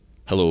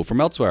Hello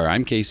from elsewhere.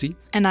 I'm Casey.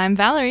 And I'm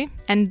Valerie.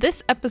 And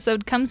this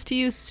episode comes to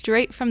you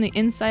straight from the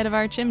inside of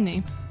our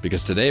chimney.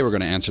 Because today we're going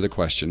to answer the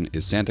question,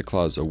 is Santa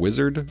Claus a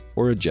wizard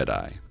or a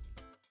Jedi?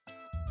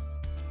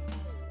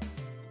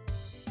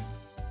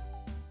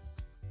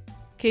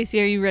 Casey,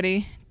 are you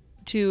ready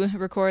to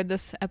record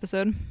this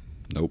episode?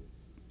 Nope.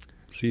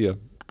 See ya.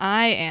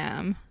 I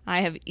am.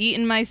 I have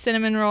eaten my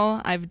cinnamon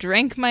roll. I've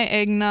drank my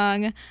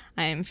eggnog.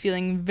 I am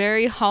feeling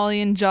very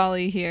holly and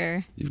jolly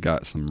here. You've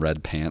got some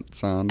red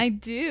pants on. I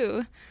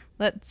do.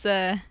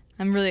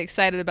 I'm really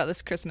excited about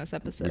this Christmas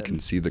episode. You can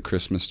see the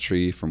Christmas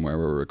tree from where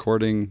we're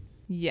recording.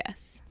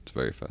 Yes. It's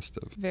very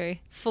festive.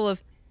 Very full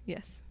of,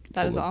 yes.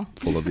 That is all.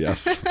 Full of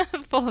yes.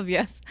 Full of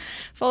yes.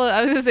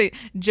 I was going to say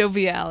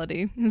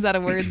joviality. Is that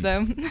a word,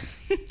 though?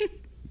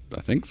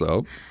 I think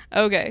so.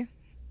 Okay.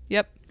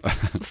 Yep.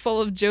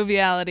 Full of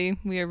joviality.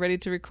 We are ready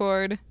to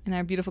record in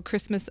our beautiful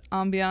Christmas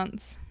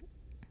ambiance.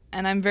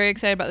 And I'm very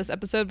excited about this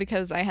episode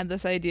because I had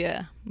this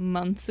idea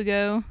months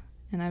ago,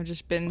 and I've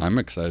just been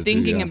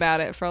thinking about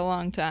it for a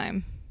long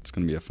time. It's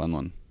going to be a fun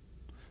one.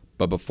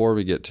 But before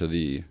we get to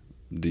the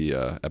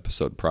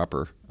episode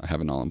proper, I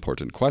have an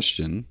all-important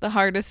question. The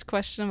hardest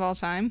question of all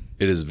time.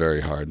 It is very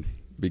hard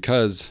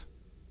because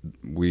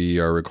we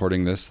are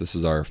recording this. This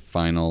is our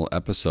final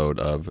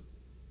episode of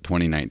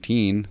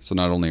 2019. So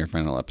not only our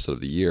final episode of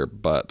the year,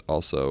 but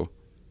also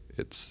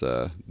it's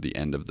the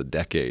end of the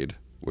decade,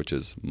 which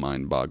is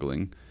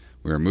mind-boggling.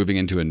 We are moving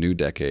into a new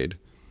decade,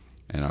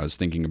 and I was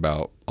thinking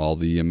about all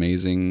the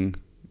amazing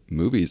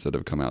movies that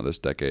have come out this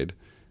decade.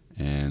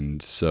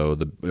 And so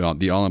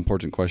the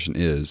all-important question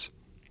is,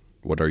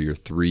 what are your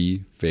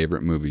 3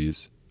 favorite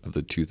movies of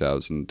the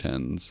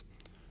 2010s?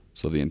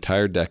 So the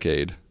entire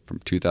decade, from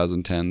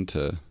 2010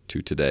 to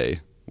today,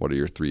 what are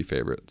your 3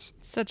 favorites?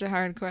 Such a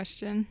hard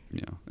question.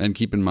 Yeah. And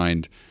keep in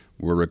mind,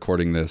 we're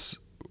recording this.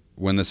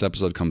 When this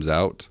episode comes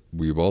out,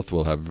 we both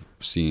will have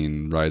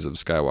seen Rise of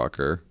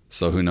Skywalker.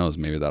 So who knows,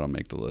 maybe that'll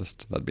make the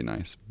list. That'd be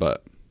nice.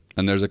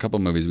 And there's a couple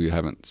movies we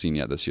haven't seen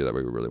yet this year that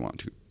we really want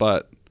to.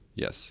 But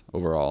yes,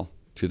 overall,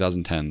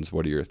 2010s,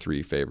 what are your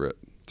 3 favorite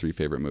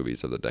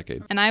movies of the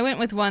decade? And I went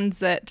with ones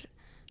that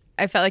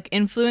I felt like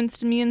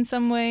influenced me in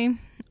some way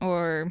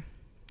or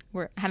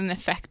had an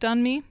effect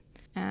on me.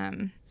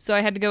 So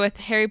I had to go with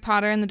Harry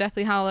Potter and the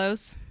Deathly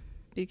Hallows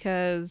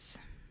because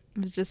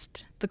it was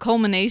just the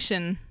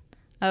culmination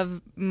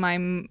of my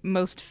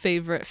most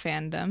favorite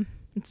fandom.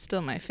 It's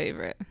still my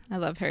favorite. I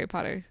love Harry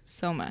Potter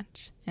so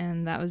much.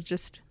 And that was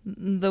just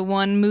the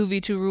one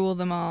movie to rule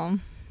them all.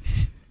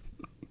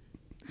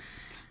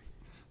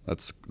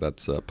 That's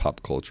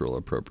pop cultural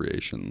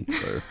appropriation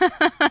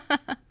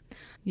there.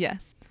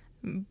 Yes.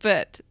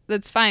 But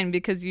that's fine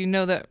because you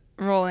know that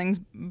Rowling's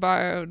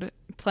borrowed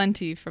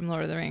plenty from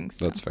Lord of the Rings.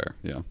 So. That's fair,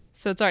 yeah.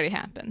 So it's already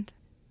happened.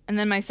 And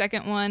then my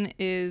second one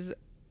is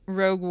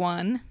Rogue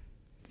One.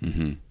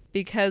 Mm-hmm.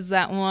 Because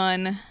that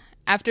one,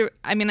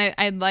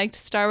 I'd liked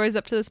Star Wars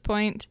up to this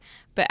point,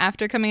 but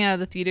after coming out of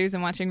the theaters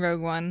and watching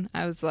Rogue One,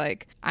 I was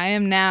like, I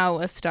am now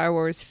a Star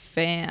Wars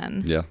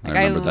fan. Yeah, I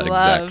remember that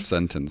exact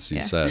sentence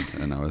you said,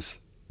 and I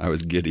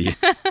was giddy.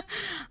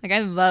 I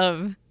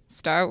love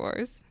Star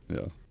Wars.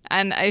 Yeah.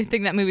 And I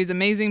think that movie's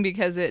amazing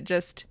because it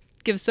just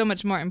gives so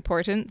much more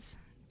importance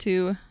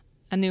to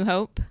A New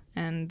Hope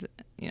and,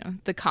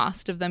 the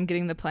cost of them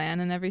getting the plan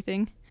and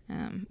everything,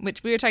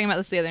 which we were talking about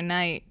this the other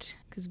night.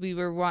 Because we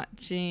were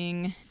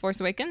watching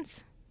Force Awakens,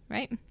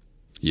 right?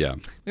 Yeah.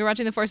 We were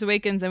watching The Force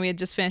Awakens and we had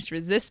just finished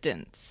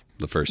Resistance.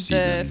 The first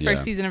season. The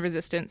first season of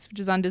Resistance, which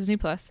is on Disney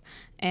Plus.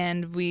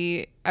 And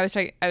I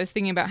was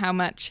thinking about how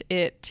much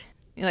it,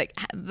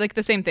 like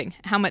the same thing,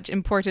 how much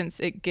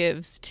importance it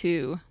gives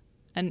to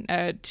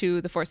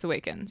The Force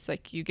Awakens.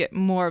 Like you get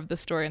more of the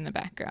story in the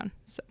background.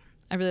 So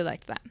I really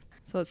liked that.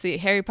 So let's see,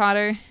 Harry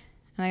Potter,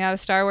 and I got a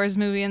Star Wars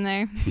movie in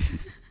there.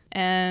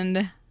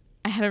 And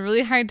I had a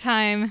really hard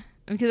time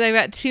because I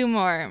got 2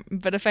 more,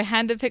 but if I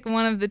had to pick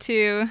one of the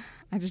 2,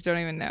 I just don't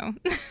even know.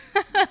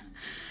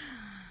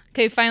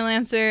 Okay, final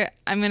answer.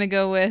 I'm going to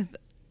go with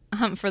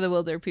Hunt for the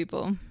Wilder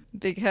People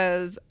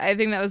because I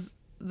think that was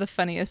the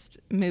funniest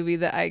movie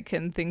that I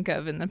can think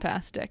of in the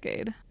past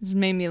decade. It just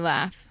made me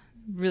laugh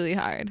really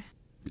hard.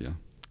 Yeah.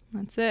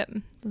 That's it.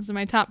 Those are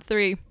my top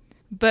 3.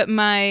 But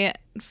my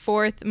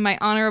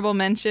honorable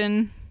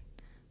mention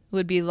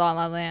would be La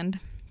La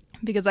Land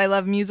because I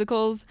love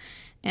musicals.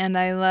 And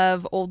I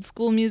love old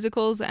school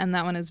musicals, and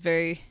that one is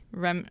very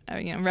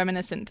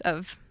reminiscent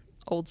of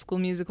old school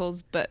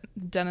musicals, but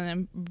done in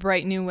a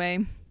bright new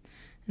way.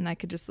 And I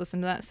could just listen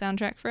to that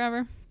soundtrack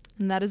forever.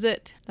 And that is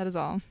it. That is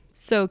all.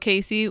 So,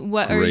 Casey,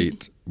 what are you...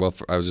 Well,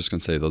 I was just going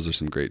to say, those are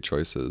some great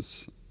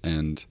choices.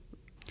 And,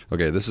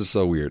 okay, this is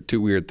so weird. 2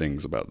 weird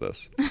things about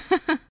this.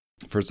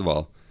 First of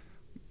all,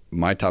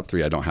 my top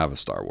 3, I don't have a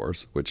Star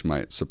Wars, which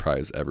might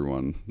surprise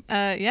everyone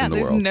in the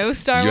world. No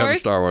Star Wars? You have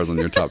Star Wars on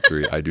your top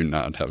 3. I do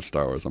not have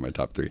Star Wars on my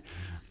top 3,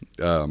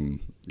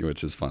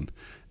 which is fun.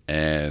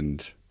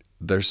 And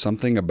there's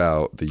something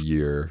about the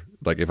year,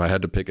 like if I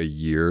had to pick a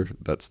year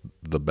that's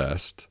the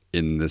best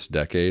in this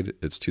decade,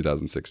 it's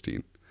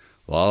 2016.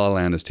 La La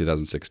Land is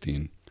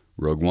 2016.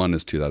 Rogue One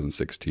is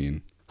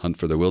 2016. Hunt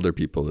for the Wilder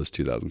People is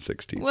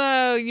 2016.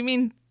 Whoa, you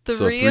mean So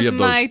three of those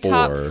my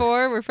top four-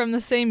 4 were from the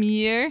same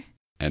year?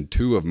 And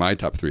 2 of my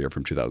top 3 are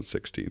from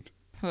 2016.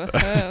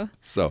 Whoa.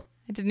 So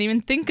I didn't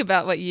even think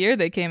about what year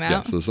they came yeah,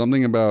 out. so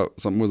something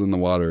was in the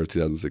water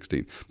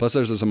 2016. Plus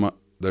there's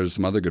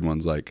some other good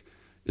ones, like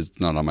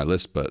it's not on my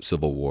list, but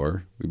Civil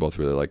War. We both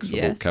really like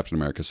Yes. Captain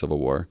America Civil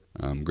War.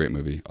 Great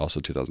movie, also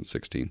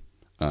 2016.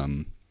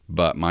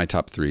 But my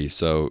top 3,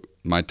 so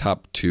my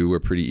top 2 were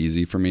pretty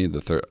easy for me.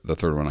 The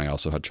third one I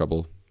also had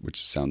trouble,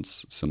 which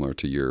sounds similar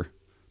to your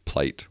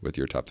plight with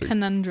your top 3.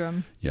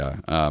 Conundrum. Yeah.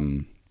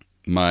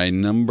 My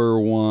number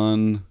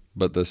 1,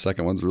 but the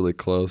second one's really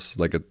close.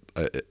 Like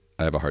I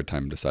have a hard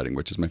time deciding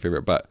which is my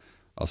favorite, but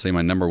I'll say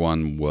my number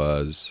 1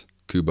 was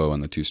Kubo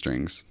and the Two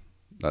Strings.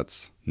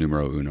 That's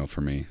numero uno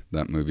for me.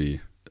 That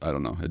movie, I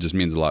don't know, it just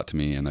means a lot to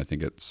me, and I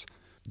think it's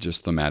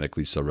just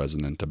thematically so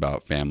resonant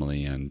about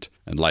family and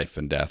life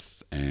and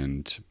death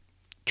and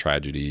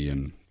tragedy,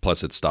 and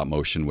plus it's stop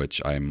motion,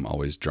 which I'm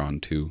always drawn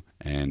to,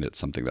 and it's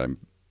something that I'm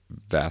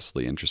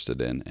vastly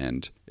interested in,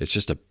 and it's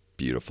just a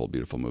beautiful,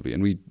 beautiful movie.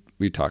 And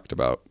we talked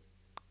about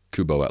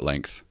Kubo at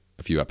length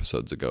a few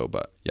episodes ago,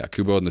 but yeah,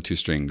 Kubo and the Two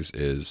Strings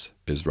is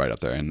right up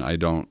there. And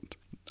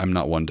I'm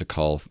not one to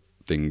call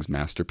things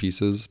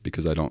masterpieces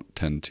because I don't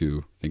tend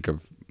to think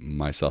of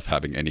myself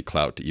having any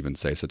clout to even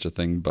say such a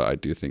thing, but I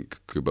do think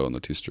Kubo and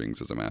the Two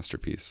Strings is a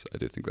masterpiece. I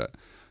do think that.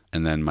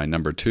 And then my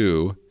number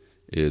 2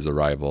 is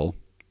Arrival,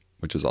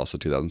 which was also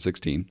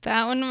 2016.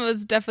 That one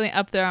was definitely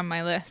up there on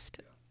my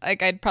list.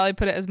 Like, I'd probably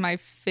put it as my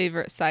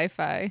favorite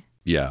sci-fi.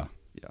 Yeah.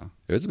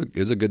 It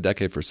was a good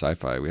decade for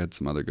sci-fi. We had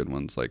some other good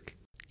ones like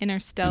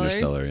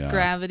Interstellar, yeah.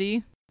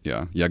 Gravity.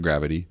 Yeah,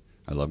 Gravity.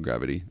 I love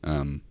Gravity.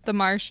 The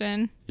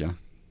Martian. Yeah,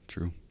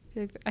 true.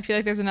 I feel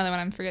like there's another one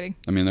I'm forgetting.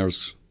 I mean, there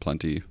was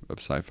plenty of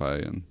sci-fi,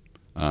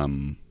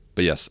 and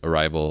but yes,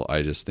 Arrival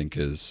I just think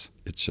it's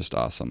just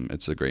awesome.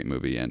 It's a great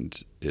movie,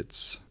 and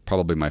it's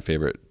probably my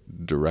favorite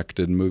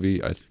directed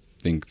movie. I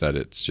think that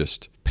it's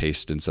just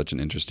paced in such an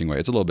interesting way.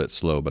 It's a little bit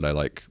slow, but I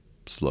like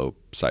slow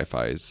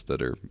sci-fis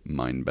that are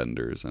mind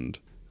benders, and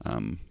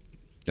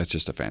it's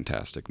just a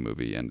fantastic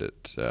movie. And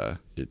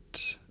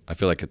I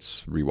feel like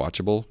it's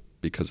rewatchable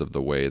because of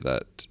the way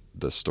that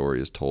the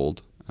story is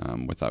told,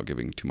 without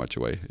giving too much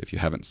away if you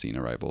haven't seen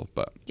Arrival.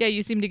 But yeah,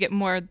 you seem to get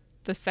more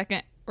the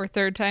second or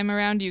third time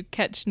around. You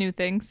catch new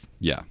things.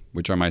 Yeah,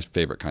 which are my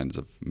favorite kinds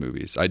of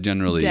movies. I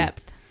generally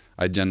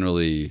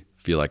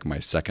feel like my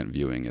second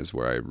viewing is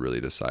where I really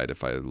decide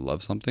if I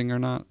love something or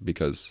not,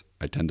 because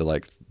I tend to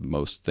like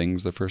most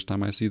things the first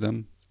time I see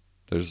them.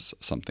 There's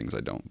some things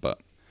I don't,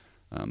 but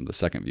the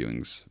second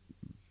viewing's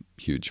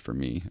huge for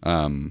me.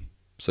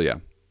 So yeah,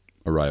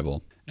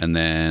 Arrival. And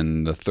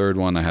then the third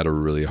one I had a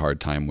really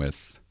hard time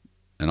with,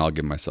 and I'll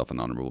give myself an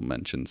honorable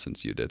mention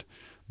since you did.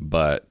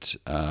 But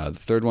the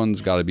third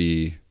one's got to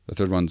be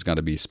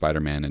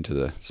Spider-Man Into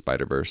the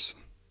Spider-Verse.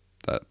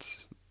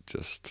 That's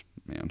just,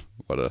 man,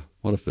 what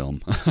a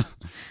film.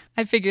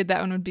 I figured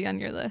that one would be on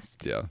your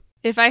list. Yeah.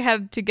 If I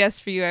had to guess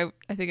for you,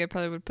 I think I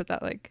probably would put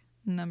that like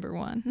number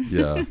 1.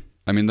 Yeah.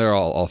 I mean, they're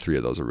all 3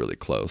 of those are really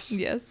close.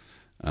 Yes.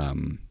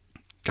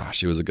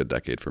 Gosh, it was a good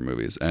decade for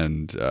movies.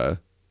 And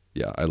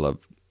yeah, I love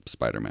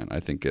Spider-Man. I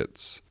think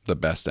it's the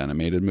best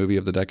animated movie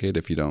of the decade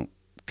if you don't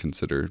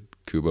consider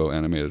Kubo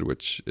animated,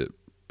 which it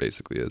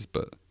basically is,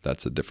 but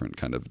that's a different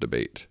kind of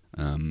debate.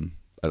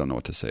 I don't know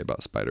what to say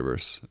about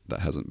Spider-Verse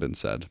that hasn't been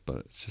said, but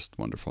it's just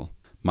wonderful.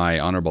 My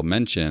honorable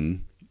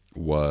mention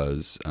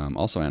was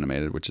also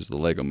animated, which is the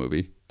Lego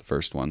Movie, the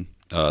first one.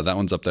 That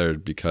one's up there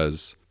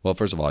because, well,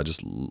 first of all, I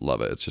just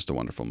love it. It's just a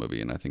wonderful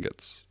movie, and I think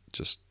it's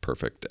just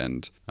perfect.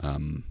 And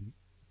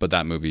but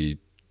that movie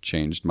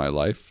changed my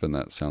life, and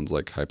that sounds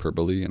like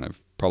hyperbole, and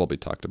I've probably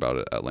talked about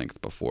it at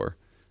length before.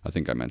 I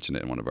think I mentioned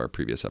it in one of our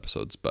previous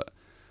episodes, but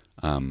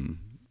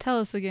tell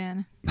us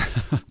again.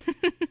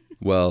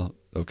 Well,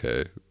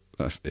 okay,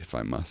 if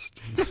I must.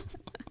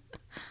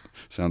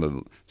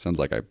 Sounds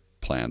like I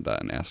planned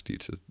that and asked you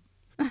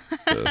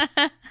to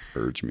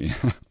urge me.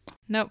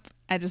 Nope,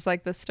 I just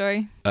like this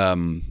story.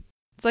 Um,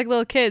 It's like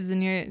little kids,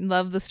 and you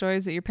love the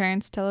stories that your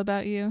parents tell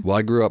about you. well,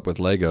 I grew up with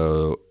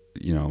Lego,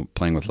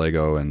 playing with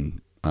Lego,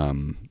 and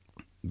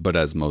but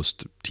as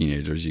most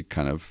teenagers, you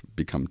kind of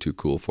become too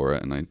cool for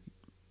it, and I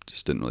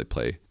just didn't really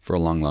play for a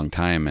long, long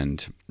time.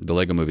 And the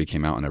Lego Movie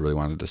came out, and I really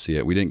wanted to see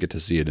it. We didn't get to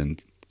see it in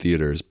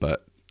theaters,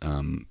 but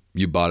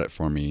you bought it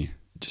for me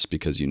just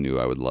because you knew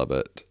I would love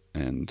it,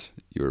 and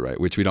you were right,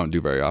 which we don't do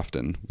very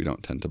often. We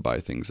don't tend to buy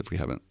things if we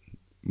haven't.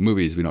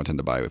 Movies we don't tend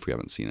to buy if we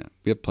haven't seen it.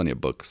 We have plenty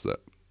of books that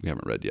we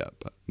haven't read yet,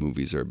 but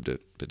movies are a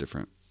bit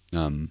different.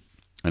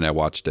 And I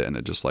watched it, and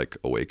it just like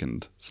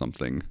awakened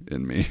something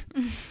in me.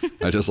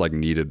 I just like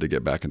needed to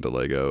get back into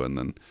Lego, and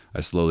then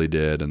I slowly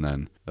did, and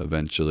then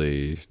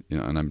eventually,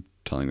 and I'm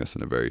telling this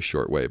in a very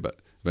short way, but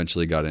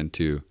eventually got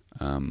into.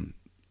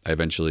 I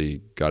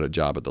eventually got a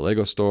job at the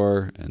Lego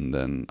store, and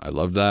then I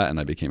loved that, and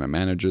I became a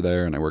manager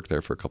there, and I worked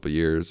there for a couple of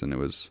years, and it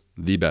was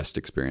the best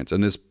experience.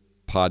 And this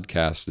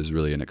podcast is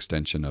really an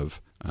extension of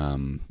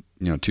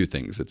two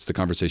things. It's the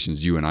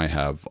conversations you and I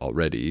have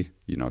already,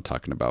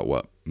 talking about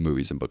what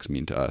movies and books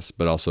mean to us,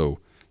 but also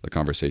the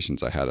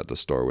conversations I had at the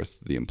store with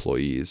the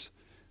employees.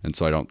 And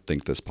so I don't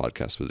think this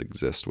podcast would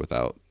exist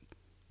without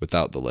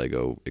the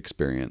Lego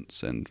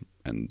experience and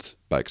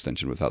by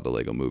extension without the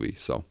Lego movie.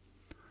 So,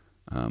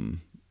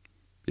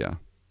 yeah.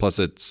 Plus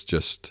it's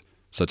just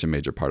such a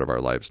major part of our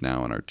lives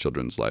now and our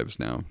children's lives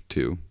now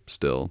too.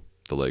 Still,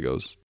 the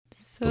Legos,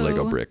 So the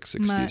Lego bricks,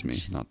 excuse me,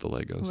 much not the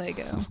Legos.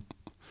 Lego.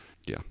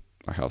 Yeah.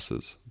 Our house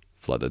is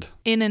flooded.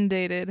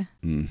 Inundated.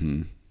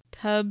 Mm-hmm.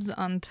 Tubs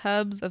on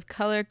tubs of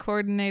color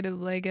coordinated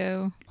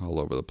Lego. All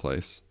over the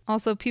place.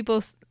 Also,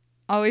 people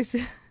always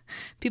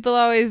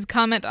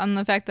comment on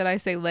the fact that I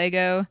say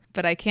Lego,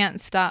 but I can't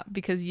stop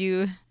because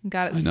you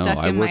got it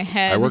stuck in my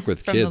head. I work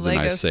with from the kids and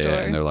I Lego say store.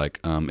 it and they're like,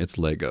 it's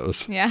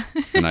Legos. Yeah.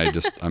 And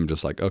I'm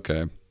just like,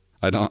 okay.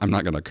 I'm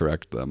not going to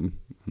correct them.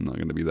 I'm not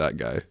going to be that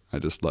guy. I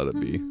just let it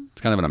be.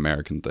 It's kind of an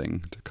American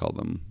thing to call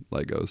them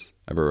Legos.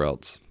 Everywhere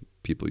else,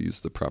 people use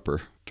the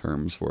proper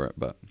terms for it.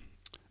 But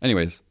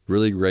anyways,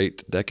 really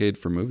great decade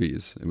for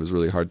movies. It was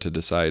really hard to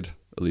decide,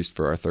 at least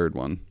for our third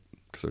one,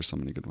 because there's so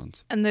many good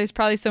ones. And there's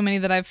probably so many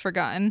that I've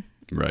forgotten.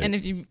 Right.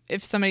 And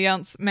if somebody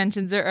else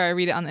mentions it or I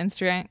read it on the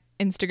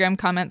Instagram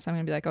comments, I'm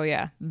going to be like, oh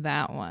yeah,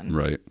 that one.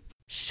 Right.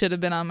 Should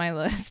have been on my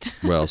list.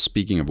 Well,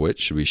 speaking of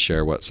which, should we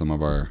share what some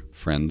of our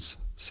friends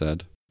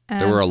said?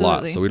 There were a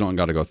lot, so we don't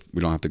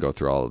have to go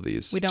through all of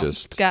these. We don't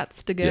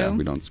scots to go. Yeah,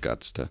 we don't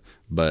scots to.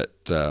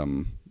 But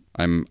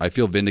I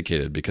feel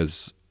vindicated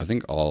because I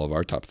think all of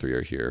our top 3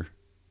 are here,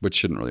 which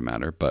shouldn't really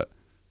matter. But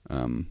I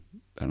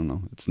don't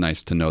know. It's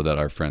nice to know that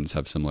our friends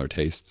have similar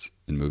tastes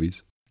in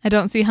movies. I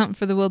don't see Hunt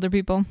for the Wilder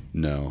People.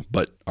 No,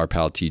 but our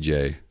pal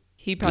TJ,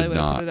 he probably would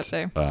have put it up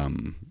there.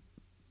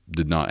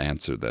 Did not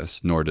answer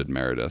this, nor did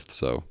Meredith.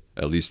 So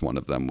at least one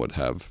of them would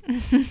have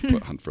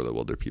put Hunt for the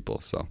Wilder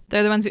People. So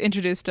they're the ones who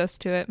introduced us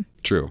to it.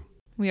 True.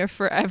 We are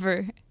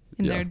forever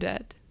in their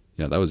debt.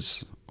 Yeah, that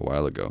was a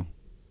while ago.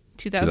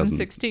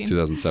 2016.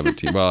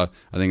 2017. Well,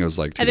 I think it was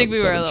like 2017. I think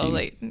we were a little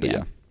late. But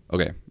yeah.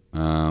 Okay.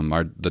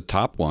 The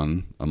top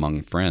one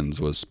among friends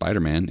was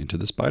Spider-Man Into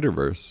the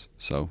Spider-Verse.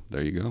 So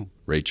there you go.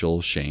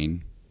 Rachel,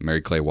 Shane,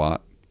 Mary Clay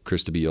Watt,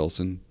 Krista B.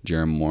 Olsen,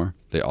 Jeremy Moore.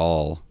 They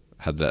all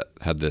had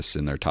this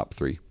in their top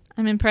 3.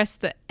 I'm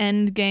impressed that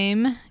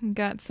Endgame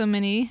got so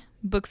many.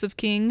 Books of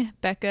King,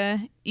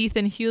 Becca,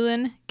 Ethan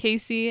Hewlin,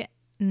 Casey,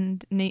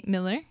 and Nate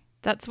Miller.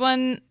 That's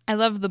one. I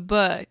love the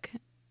book,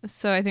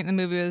 so I think the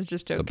movie was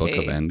just okay. The Book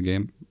of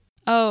Endgame?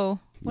 Oh,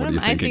 what am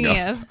I thinking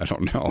of? I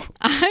don't know.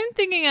 I'm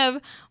thinking of,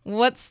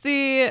 what's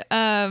the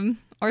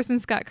Orson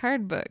Scott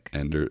Card book?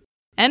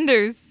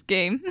 Ender's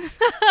Game.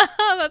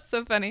 That's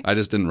so funny. I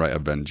just didn't write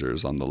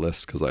Avengers on the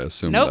list because I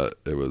assumed that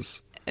it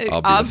was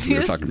obvious we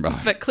were talking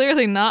about. But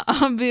clearly not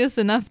obvious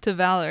enough to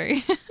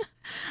Valerie.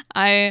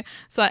 I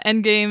saw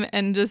Endgame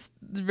and just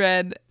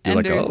read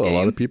Ender's Game. A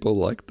lot of people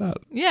like that.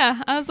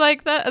 Yeah, I was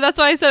like, that's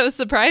why I said it was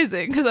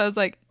surprising, because I was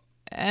like,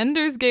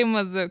 Ender's Game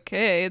was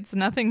okay. It's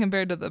nothing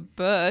compared to the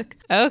book.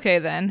 Okay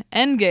then,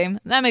 Endgame.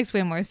 That makes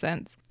way more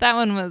sense. That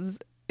one was,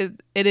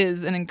 it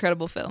is an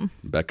incredible film.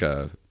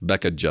 Becca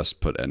just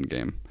put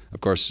Endgame.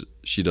 Of course,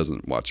 she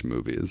doesn't watch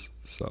movies,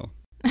 so.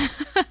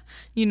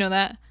 You know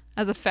that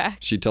as a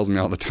fact. She tells me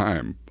all the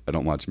time I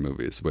don't watch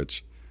movies,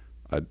 which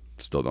I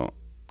still don't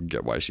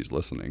get why she's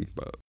listening,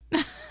 but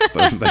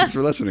thanks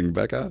for listening,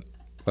 Becca.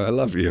 I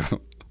love you.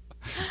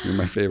 You're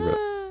my favorite.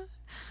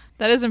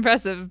 That is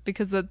impressive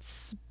because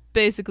that's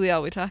basically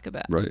all we talk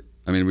about. Right.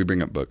 I mean, we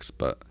bring up books,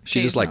 but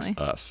she just likes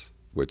us,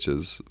 which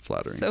is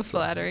flattering. So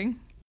flattering.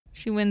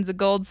 She wins a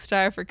gold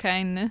star for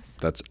kindness.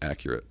 That's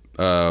accurate.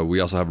 We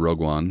also have Rogue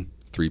One.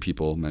 3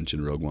 people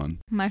mentioned Rogue One.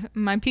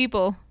 My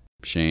people.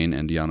 Shane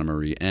and Deanna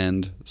Marie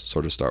and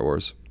sort of Star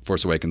Wars.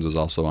 Force Awakens was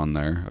also on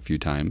there a few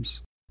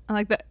times. I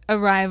like that.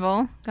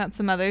 Arrival. Got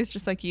some others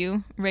just like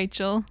you.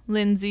 Rachel,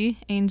 Lindsay,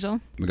 Angel.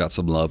 We got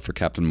some love for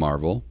Captain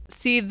Marvel.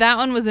 See, that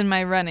one was in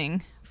my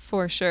running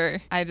for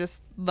sure. I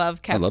just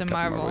love Captain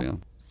Marvel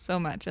so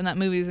much. And that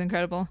movie is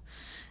incredible.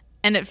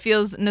 And it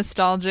feels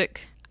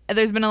nostalgic.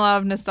 There's been a lot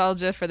of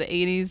nostalgia for the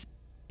 80s,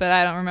 but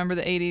I don't remember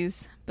the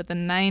 80s. But the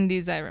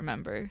 90s I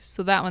remember.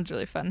 So that one's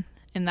really fun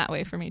in that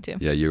way for me too.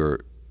 Yeah,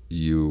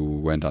 you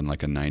went on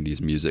like a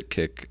 90s music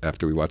kick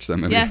after we watched that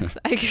movie. Yes,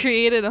 I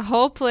created a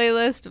whole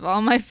playlist of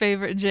all my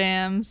favorite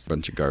jams.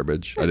 Bunch of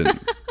garbage. I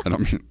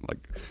don't mean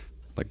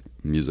like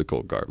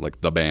musical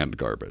like the band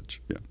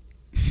Garbage.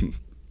 Yeah.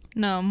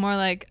 No, more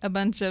like a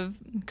bunch of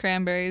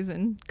Cranberries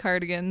and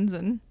Cardigans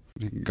and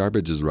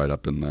Garbage is right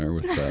up in there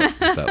with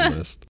that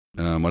list.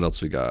 What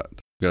else we got?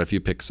 We got a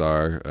few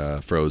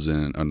Pixar,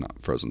 Frozen. Oh,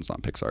 not Frozen's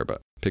not Pixar,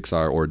 but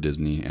Pixar or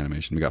Disney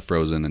animation. We got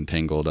Frozen and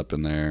Tangled up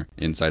in there.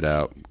 Inside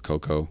Out,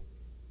 Coco.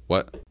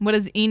 What? What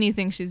does Eni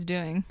think she's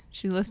doing?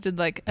 She listed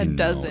like a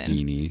dozen.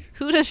 Eni.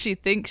 Who does she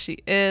think she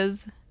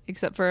is?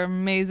 Except for an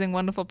amazing,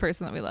 wonderful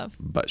person that we love.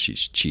 But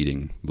she's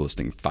cheating,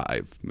 listing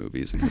 5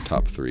 movies in her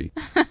top 3.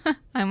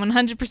 I'm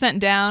 100%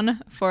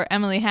 down for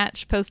Emily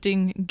Hatch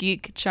posting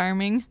Geek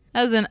Charming.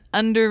 That was an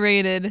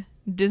underrated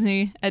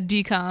Disney, a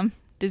DCOM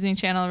Disney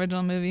Channel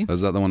original movie.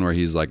 Is that the one where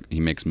he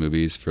makes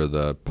movies for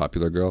the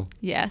popular girl?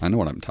 Yes. I know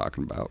what I'm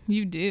talking about.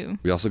 You do.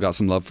 We also got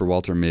some love for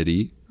Walter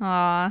Mitty.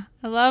 Aw,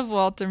 I love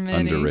Walter Mitty.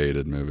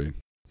 Underrated movie.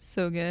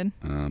 So good.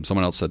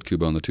 Someone else said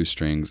Kubo and the Two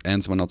Strings,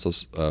 and someone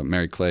else,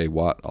 Mary Clay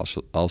Watt,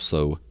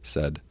 also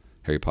said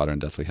Harry Potter and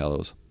Deathly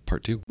Hallows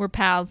Part 2. We're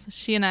pals.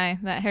 She and I,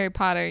 that Harry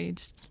Potter,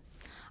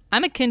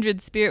 I'm a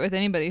kindred spirit with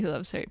anybody who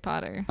loves Harry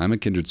Potter. I'm a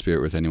kindred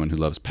spirit with anyone who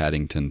loves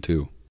Paddington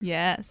 2.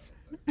 Yes.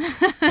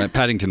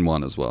 Paddington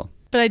 1 as well.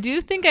 But I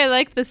do think I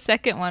like the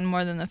second one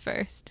more than the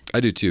first. I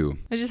do too.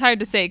 Which is hard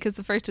to say because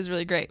the first is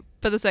really great,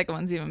 but the second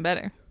one's even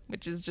better,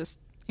 which is just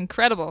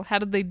incredible. How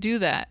did they do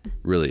that?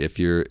 Really, if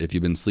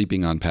you've been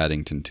sleeping on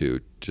Paddington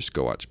 2, just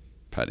go watch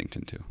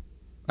Paddington 2.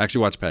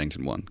 Actually, watch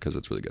Paddington 1 because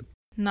it's really good.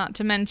 Not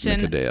to mention,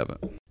 make a day of it.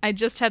 I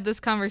just had this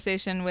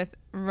conversation with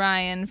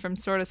Ryan from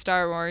Sorta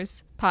Star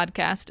Wars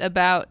podcast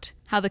about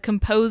how the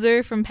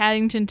composer from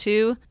Paddington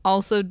 2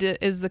 also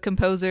is the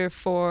composer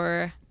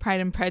for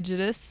Pride and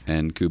Prejudice.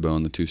 And Kubo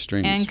and the Two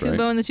Strings, And Kubo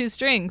right? and the Two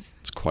Strings.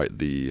 It's quite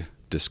the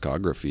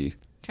discography.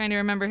 Trying to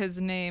remember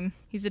his name.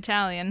 He's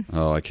Italian.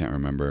 Oh, I can't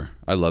remember.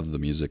 I love the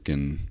music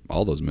in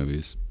all those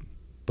movies.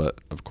 But,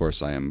 of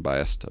course, I am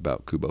biased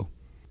about Kubo. I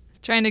was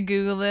trying to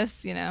Google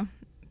this,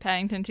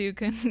 Paddington 2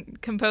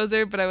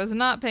 composer, but I was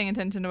not paying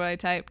attention to what I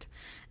typed.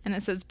 And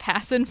it says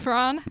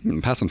Passenfron.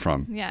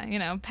 Passenfron. Yeah,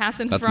 Passenfron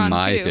 2. That's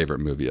my favorite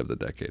movie of the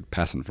decade,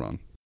 Passenfron.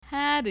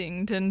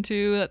 Paddington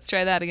 2. Let's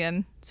try that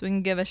again. So we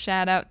can give a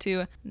shout out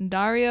to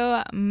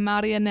Dario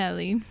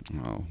Marianelli.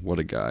 Oh, what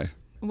a guy.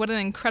 What an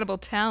incredible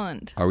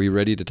talent. Are we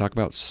ready to talk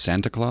about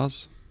Santa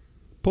Claus?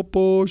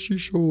 Popo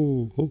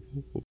Shisho.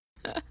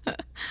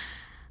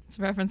 It's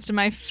a reference to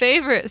my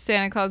favorite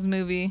Santa Claus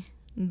movie,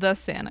 The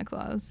Santa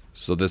Claus.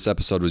 So this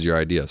episode was your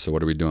idea. So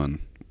what are we doing?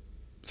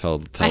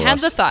 Tell I had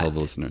us, the thought. tell the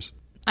listeners.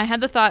 I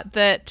had the thought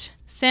that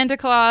Santa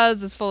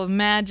Claus is full of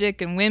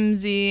magic and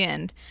whimsy,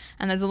 and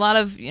there's a lot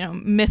of,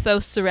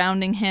 mythos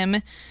surrounding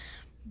him.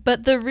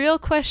 But the real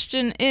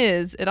question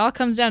is, it all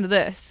comes down to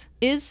this.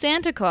 Is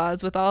Santa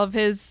Claus, with all of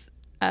his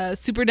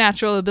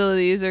supernatural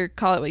abilities, or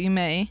call it what you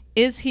may,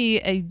 is he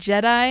a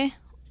Jedi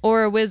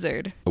or a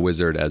wizard? A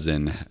wizard as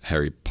in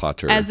Harry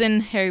Potter. As in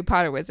Harry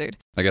Potter wizard.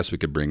 I guess we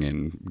could bring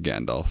in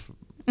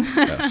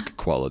Gandalf-esque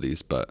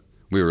qualities, but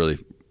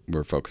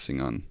we're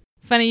focusing on...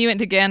 Funny you went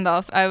to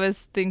Gandalf. I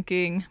was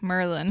thinking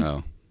Merlin.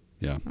 Oh,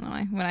 yeah. I don't know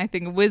why. When I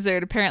think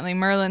wizard, apparently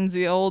Merlin's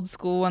the old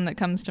school one that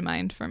comes to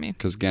mind for me.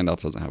 Because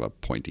Gandalf doesn't have a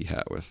pointy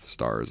hat with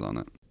stars on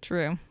it.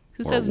 True.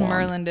 Who Or says a wand.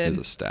 Merlin did? He has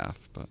a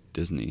staff, but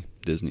Disney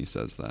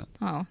says that.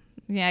 Oh,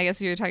 yeah, I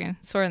guess you were talking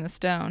Sword in the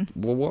Stone.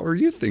 Well, what were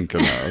you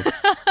thinking of?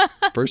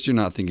 First, you're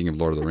not thinking of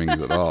Lord of the Rings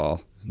at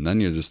all, and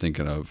then you're just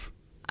thinking of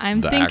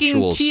I'm the thinking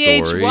actual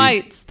T.H. story.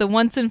 White's The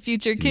Once and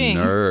Future King.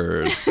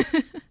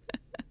 Nerd.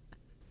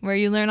 Where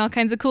you learn all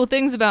kinds of cool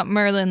things about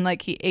Merlin,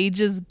 like he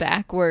ages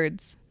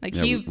backwards. Like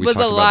Yeah, he we was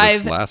talked about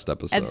alive this last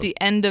episode. at the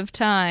end of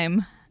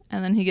time,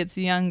 and then he gets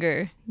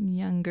younger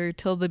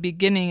till the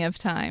beginning of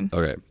time.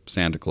 Okay,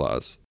 Santa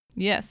Claus.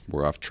 Yes.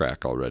 We're off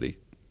track already.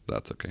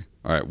 That's okay.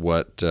 All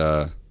right,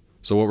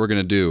 so what we're going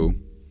to do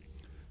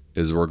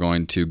is we're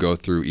going to go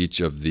through each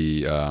of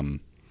the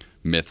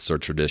myths or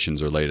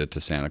traditions related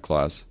to Santa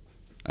Claus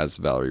as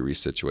Valerie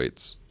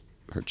resituates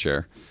her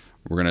chair.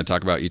 We're going to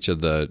talk about each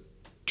of the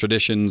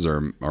traditions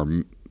or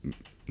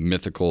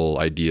mythical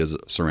ideas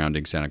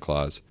surrounding Santa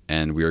Claus,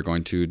 and we are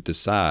going to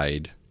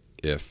decide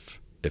if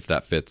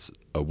that fits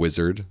a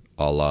wizard,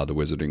 a la the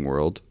Wizarding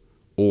World,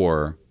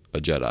 or a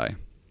Jedi,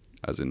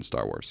 as in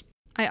Star Wars.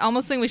 I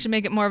almost think we should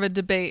make it more of a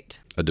debate.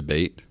 A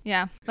debate?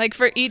 Yeah. Like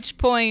for each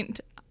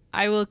point,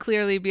 I will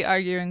clearly be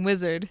arguing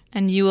wizard,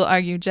 and you will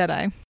argue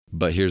Jedi.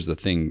 But here's the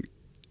thing.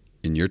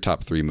 In your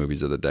top 3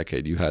 movies of the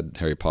decade, you had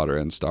Harry Potter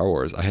and Star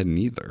Wars. I had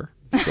neither.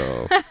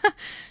 So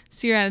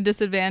So you're at a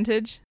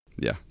disadvantage?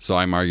 yeah. So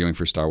I'm arguing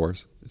for Star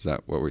Wars. Is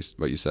that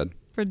what you said?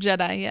 For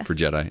Jedi, yes. For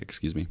Jedi,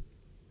 excuse me.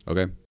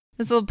 Okay.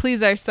 This will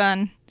please our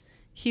son.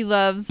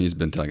 He's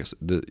been telling us,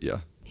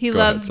 yeah. He Go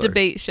loves ahead, sorry.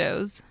 debate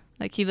shows.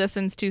 Like he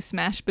listens to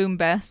Smash Boom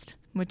Best,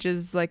 which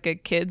is like a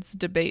kids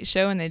debate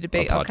show, and they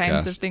debate all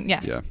kinds of things.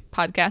 Yeah.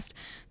 Podcast.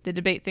 They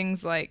debate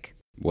things like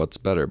What's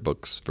better,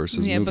 books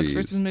versus movies? books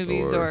versus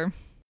movies, or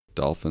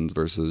dolphins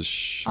versus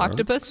sharks?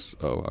 Octopus?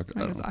 Oh, I think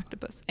it was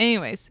octopus.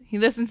 Anyways, he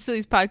listens to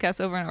these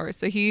podcasts over and over,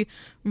 so he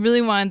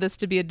really wanted this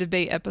to be a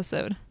debate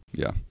episode.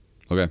 Yeah.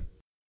 Okay.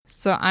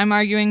 So I'm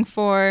arguing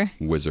for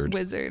Wizard.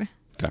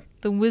 Okay.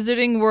 The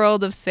Wizarding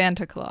World of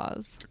Santa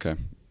Claus. Okay.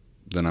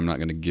 Then I'm not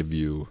going to give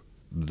you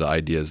the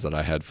ideas that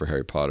I had for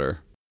Harry Potter.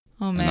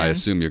 Oh man. And I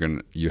assume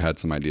you had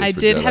some ideas I for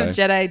did Jedi have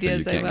Jedi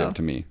ideas. that you can't give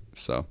to me.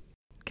 So.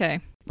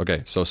 Okay.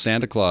 Okay, so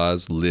Santa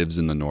Claus lives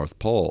in the North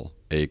Pole,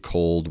 a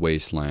cold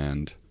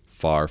wasteland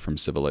far from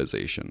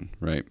civilization,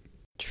 right?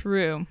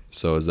 True.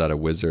 So is that a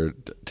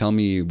wizard? Tell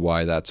me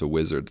why that's a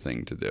wizard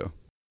thing to do.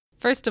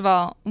 First of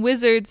all,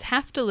 wizards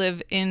have to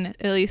live in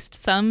at least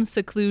some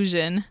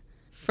seclusion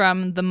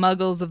from the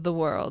muggles of the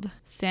world.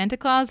 Santa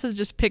Claus has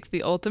just picked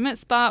the ultimate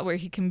spot where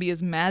he can be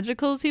as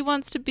magical as he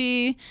wants to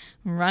be,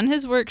 run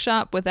his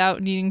workshop without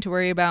needing to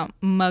worry about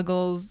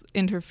muggles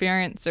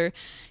interference or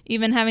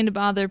even having to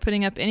bother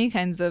putting up any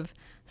kinds of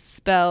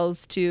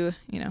spells to,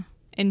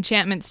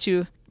 enchantments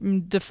to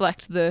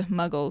deflect the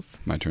muggles.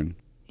 My turn.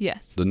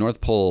 Yes. The North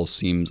Pole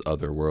seems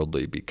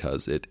otherworldly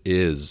because it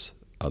is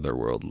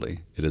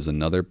otherworldly. It is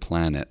another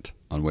planet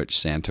on which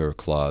Santa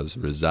Claus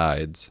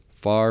resides,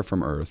 far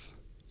from Earth,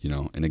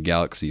 in a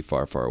galaxy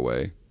far, far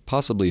away.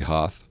 Possibly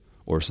Hoth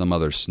or some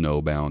other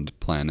snowbound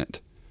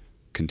planet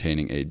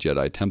containing a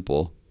Jedi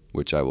temple,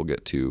 which I will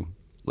get to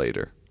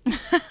later.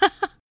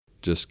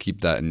 Just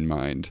keep that in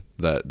mind,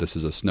 that this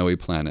is a snowy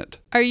planet.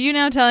 Are you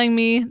now telling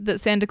me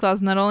that Santa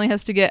Claus not only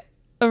has to get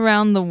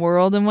around the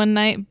world in one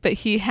night, but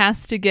he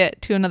has to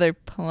get to another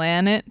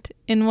planet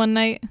in one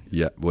night?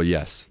 Yeah, well,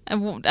 yes.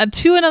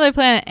 To another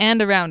planet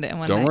and around it in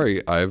one night. Don't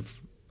worry, I've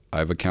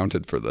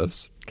accounted for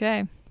this.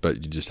 Okay.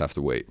 But you just have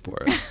to wait for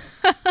it.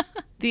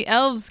 The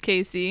elves,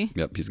 Casey.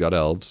 Yep, he's got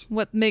elves.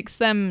 What makes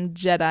them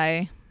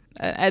Jedi?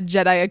 A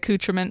Jedi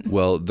accoutrement?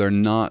 Well, they're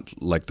not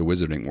like the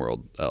Wizarding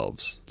World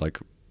elves. Like,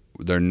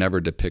 they're never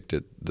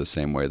depicted the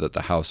same way that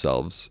the house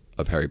elves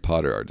of Harry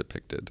Potter are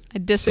depicted. I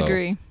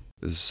disagree.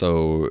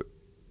 So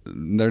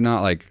they're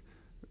not like,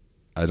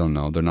 I don't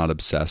know, they're not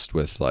obsessed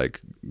with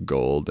like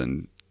gold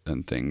and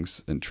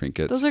things and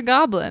trinkets. Those are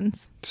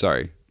goblins.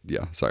 Sorry,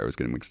 I was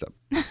getting mixed up.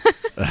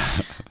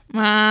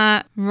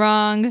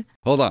 Wrong.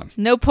 Hold on.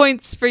 No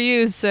points for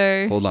you,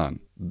 sir. Hold on.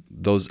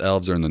 Those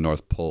elves are in the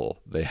North Pole.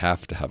 They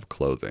have to have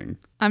clothing.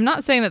 I'm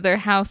not saying that they're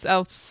house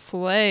elf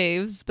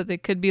slaves, but they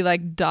could be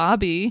like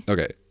Dobby.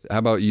 Okay, how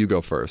about you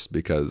go first,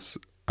 because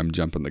I'm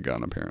jumping the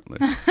gun apparently.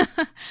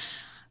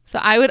 So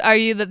I would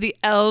argue that the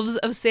elves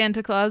of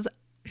Santa Claus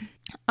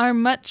are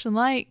much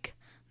like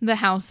the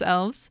house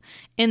elves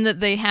in that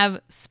they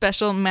have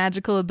special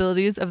magical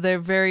abilities of their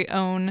very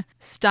own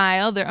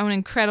style, their own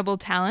incredible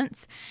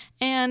talents.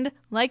 And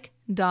like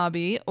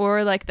Dobby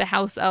or like the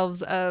house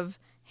elves of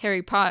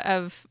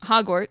of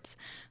Hogwarts,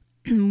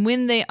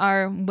 when they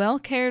are well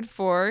cared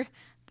for,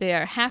 they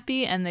are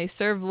happy and they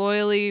serve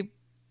loyally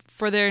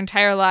for their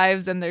entire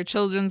lives and their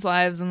children's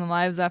lives and the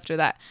lives after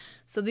that.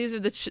 So these are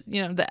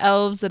the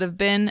elves that have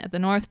been at the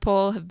North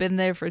Pole, have been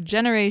there for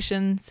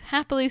generations,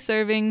 happily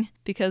serving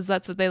because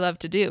that's what they love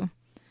to do.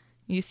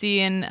 You see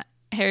in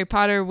Harry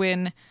Potter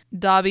when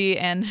Dobby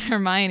and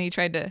Hermione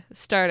tried to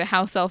start a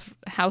house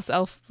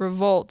elf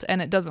revolt,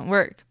 and it doesn't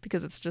work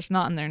because it's just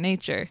not in their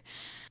nature.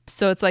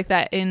 So it's like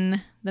that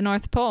in the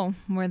North Pole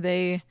where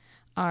they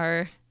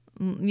are,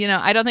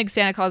 I don't think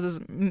Santa Claus is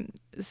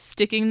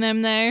sticking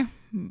them there,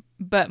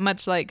 but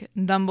much like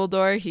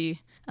Dumbledore,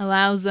 he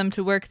allows them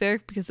to work there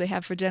because they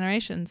have for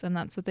generations, and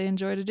that's what they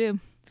enjoy to do.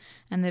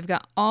 And they've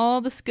got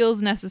all the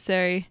skills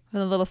necessary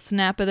with a little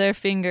snap of their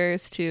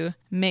fingers to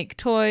make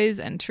toys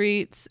and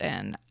treats.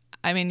 And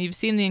I mean, you've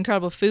seen the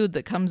incredible food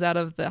that comes out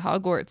of the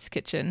Hogwarts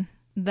kitchen.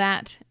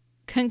 That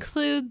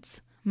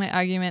concludes my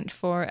argument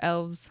for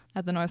elves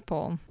at the North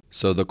Pole.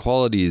 So the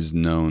qualities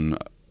known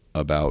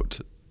about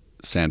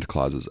Santa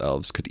Claus's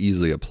elves could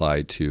easily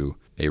apply to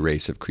a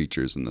race of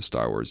creatures in the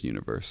Star Wars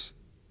universe.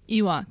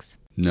 Ewoks.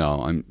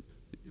 No,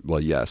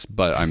 yes,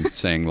 but I'm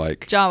saying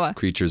like Jawa.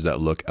 Creatures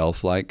that look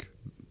elf-like.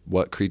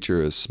 What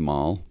creature is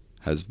small,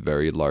 has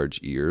very large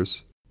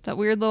ears? That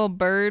weird little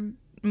bird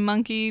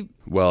monkey.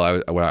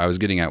 Well, what I was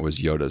getting at was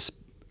Yoda's.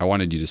 I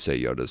wanted you to say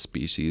Yoda's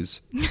species,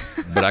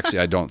 but actually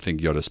I don't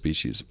think Yoda's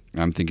species.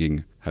 I'm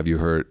thinking, have you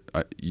heard,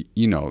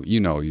 you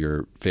know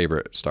your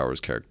favorite Star Wars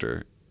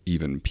character,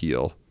 Even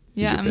Peel.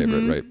 He's your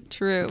favorite, right?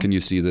 True. Can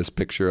you see this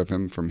picture of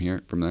him from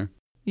there?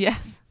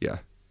 Yes. Yeah,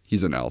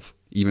 he's an elf.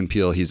 Even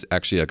Peel, he's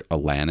actually like a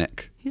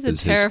Lanik. He's a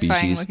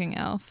terrifying looking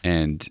elf.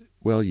 And,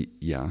 well,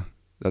 yeah,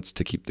 that's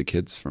to keep the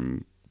kids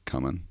from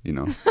coming,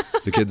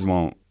 The kids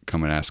won't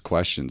come and ask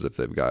questions if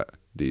they've got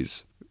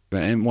these.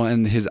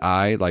 And his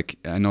eye, like,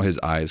 I know his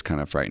eye is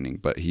kind of frightening,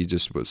 but he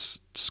just was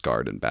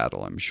scarred in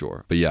battle, I'm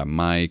sure. But yeah,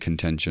 my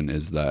contention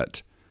is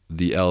that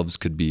the elves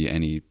could be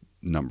any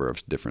number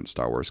of different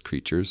Star Wars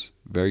creatures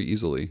very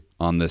easily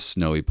on this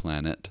snowy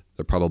planet.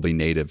 They're probably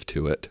native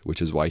to it,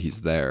 which is why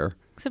he's there.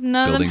 Except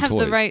none of them have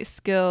toys. the right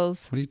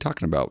skills. What are you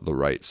talking about, the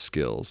right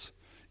skills?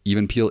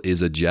 Even Peel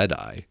is a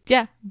Jedi.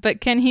 Yeah,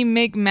 but can he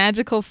make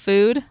magical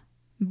food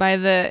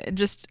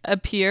just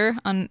appear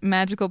on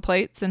magical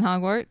plates in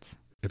Hogwarts?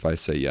 If I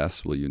say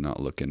yes, will you not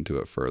look into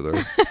it further?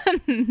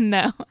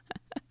 No.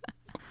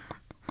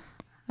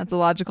 That's a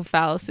logical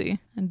fallacy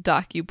and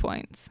dock you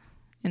points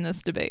in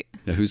this debate.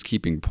 Yeah, who's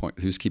keeping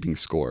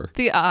score?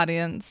 The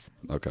audience.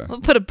 Okay.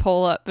 We'll put a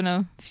poll up in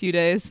a few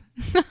days.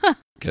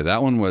 Okay,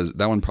 that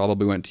one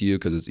probably went to you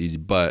because it's easy,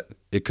 but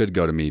it could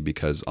go to me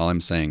because all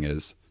I'm saying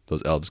is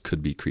those elves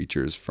could be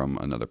creatures from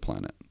another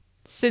planet.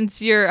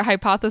 Since you're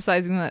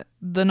hypothesizing that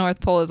the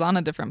North Pole is on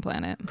a different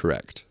planet.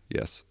 Correct.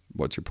 Yes.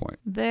 What's your point?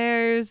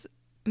 There's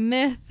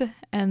myth,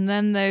 and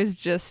then there's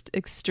just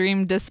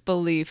extreme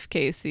disbelief,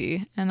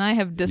 Casey. And I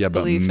have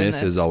disbelief in this. Yeah, but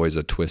myth is always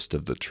a twist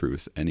of the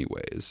truth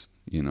anyways,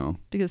 you know?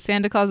 Because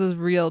Santa Claus is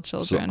real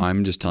children. So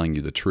I'm just telling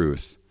you the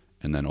truth,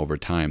 and then over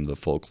time the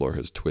folklore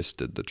has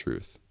twisted the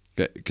truth.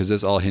 Because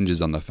this all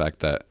hinges on the fact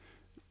that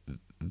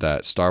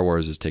Star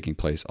Wars is taking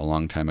place a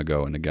long time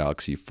ago in a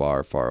galaxy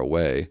far, far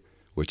away,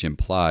 which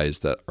implies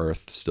that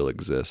Earth still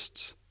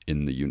exists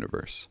in the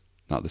universe.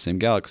 Not the same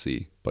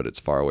galaxy, but it's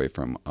far away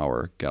from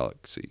our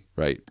galaxy,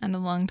 right? And a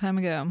long time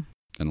ago.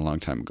 And a long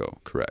time ago,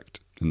 correct.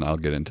 And I'll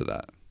get into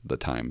that, the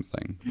time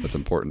thing. That's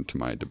important to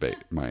my debate.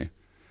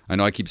 I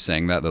know I keep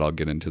saying that I'll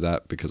get into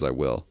that because I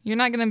will. You're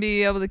not going to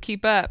be able to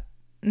keep up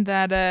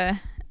that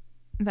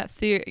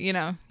theory, you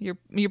know,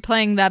 you're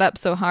playing that up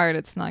so hard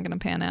it's not going to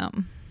pan out.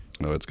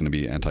 Oh, it's going to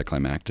be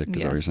anticlimactic,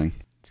 is that what you're saying?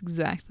 That's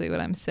exactly what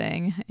I'm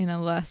saying in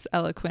a less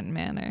eloquent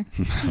manner.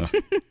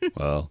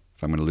 Well,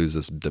 if I'm going to lose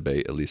this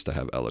debate, at least I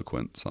have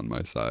eloquence on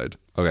my side.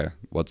 Okay,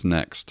 what's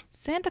next?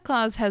 Santa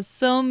Claus has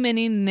so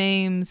many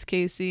names,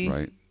 Casey.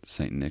 Right.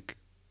 Saint Nick,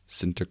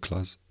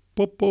 Sinterklaas,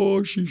 Papa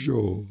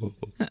Shisho.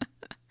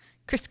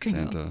 Kris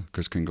Kringle. Santa,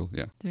 Kris Kringle,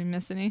 yeah. Did we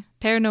miss any?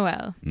 Père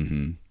Noël.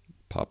 Mm-hmm.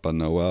 Papa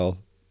Noel,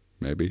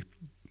 maybe.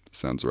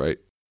 Sounds right.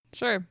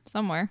 Sure,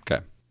 somewhere.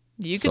 Okay.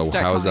 You could So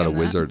start how is that a calling him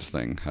wizard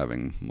thing,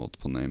 having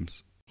multiple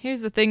names?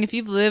 Here's the thing. If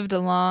you've lived a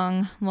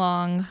long,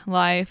 long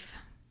life,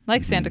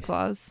 like Santa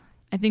Claus,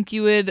 I think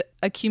you would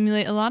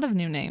accumulate a lot of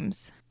new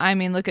names. I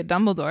mean, look at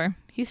Dumbledore.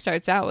 He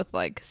starts out with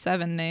like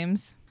 7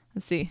 names.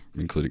 Let's see.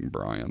 Including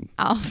Brian.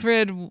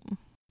 Alfred,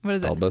 what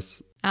is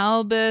it?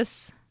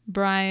 Albus,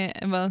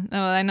 Brian. Well,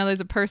 no, I know there's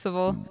a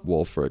Percival.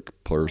 Wulfric,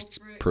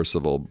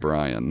 Percival,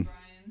 Brian.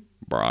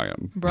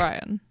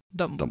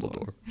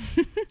 Dumbledore.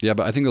 Yeah,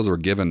 but I think those were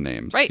given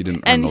names. Right. He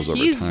didn't earn those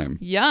over time.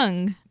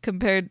 Young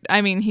compared,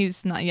 I mean,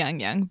 he's not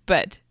young,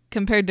 but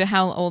compared to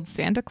how old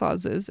Santa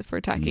Claus is, if we're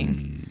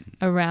talking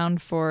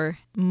around for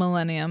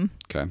millennium.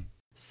 Okay.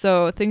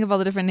 So think of all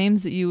the different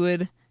names that you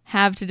would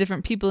have to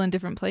different people in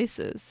different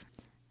places.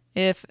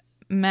 If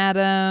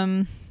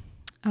Madame,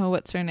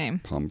 what's her name?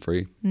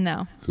 Pomfrey?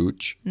 No.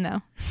 Hooch?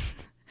 No.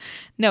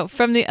 No,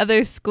 from the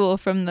other school,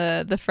 from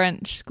the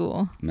French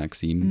school.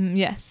 Maxime?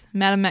 Yes,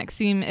 Madame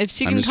Maxime. If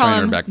she I'm can just call trying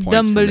to him earn back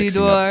points for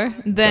mixing Dumbledore,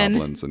 up then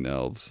goblins and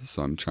elves.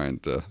 So I'm trying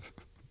to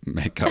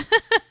make up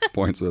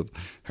points with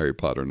Harry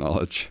Potter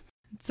knowledge.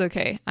 It's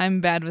okay.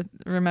 I'm bad with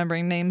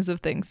remembering names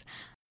of things.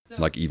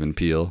 Like Even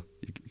Peel.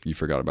 You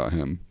forgot about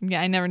him. Yeah,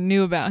 I never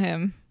knew about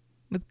him.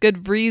 With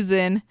good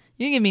reason.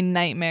 You're giving me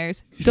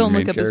nightmares. He's Don't the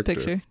look main up his character.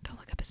 picture. Don't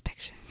look up his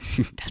picture.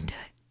 Don't do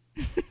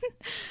it.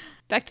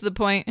 Back to the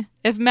point.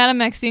 If Madame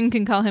Maxime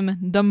can call him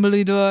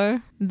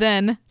Dumbledore,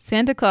 then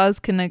Santa Claus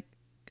can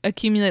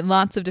accumulate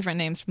lots of different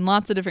names from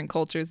lots of different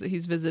cultures that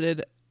he's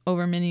visited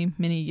over many,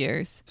 many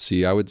years.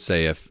 See, I would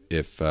say if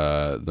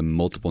the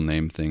multiple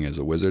name thing is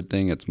a wizard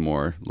thing, it's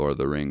more Lord of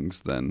the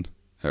Rings than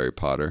Harry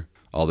Potter.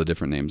 All the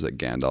different names that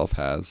Gandalf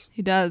has.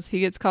 He does. He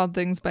gets called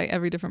things by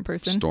every different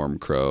person.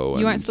 Stormcrow.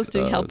 You aren't supposed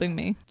to be helping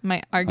me.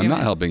 My argument. I'm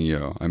not helping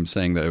you. I'm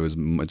saying that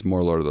it's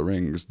more Lord of the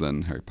Rings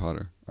than Harry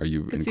Potter. Are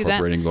you Could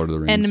incorporating Lord of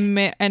the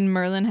Rings? And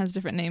Merlin has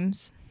different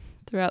names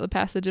throughout the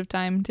passage of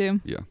time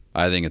too. Yeah,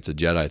 I think it's a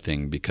Jedi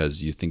thing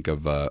because you think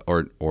of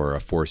or a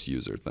Force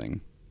user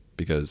thing,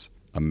 because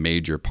a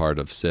major part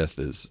of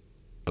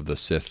the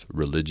Sith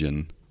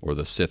religion or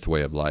the Sith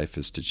way of life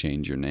is to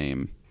change your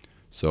name.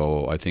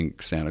 So I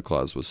think Santa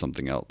Claus was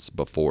something else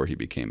before he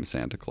became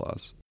Santa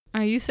Claus.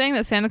 Are you saying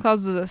that Santa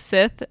Claus is a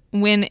Sith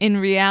when in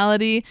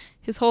reality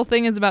his whole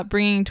thing is about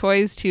bringing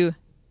toys to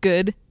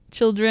good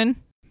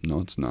children?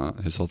 No, it's not.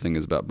 His whole thing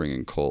is about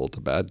bringing coal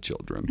to bad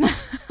children.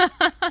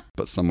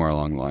 But somewhere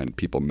along the line,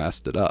 people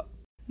messed it up.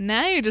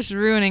 Now you're just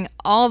ruining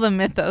all the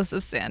mythos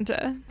of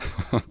Santa.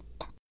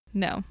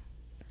 No.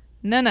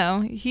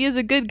 He is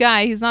a good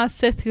guy. He's not a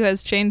Sith who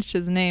has changed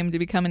his name to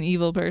become an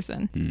evil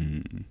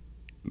person.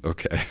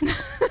 Okay.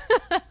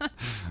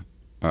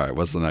 All right,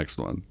 what's the next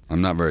one?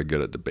 I'm not very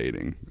good at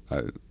debating.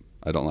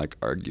 I don't like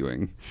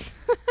arguing.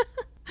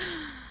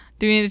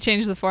 Do we need to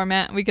change the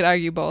format? We could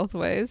argue both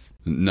ways.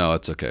 No,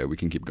 it's okay. We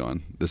can keep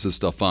going. This is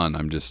still fun.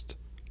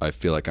 I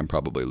feel like I'm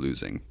probably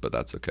losing, but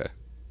that's okay.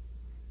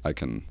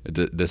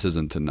 This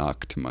isn't to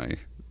knock to my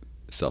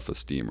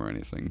self-esteem or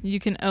anything. You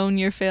can own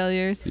your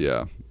failures.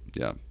 Yeah,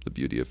 the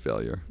beauty of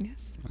failure.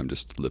 Yes. I'm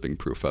just living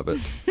proof of it.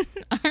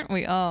 Aren't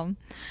we all?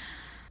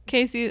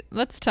 Casey,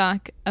 let's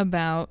talk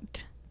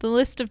about the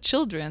list of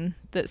children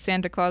that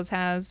Santa Claus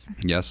has.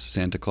 Yes,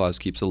 Santa Claus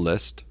keeps a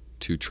list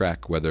to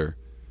track whether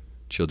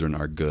children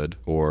are good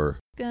or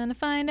Gonna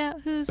find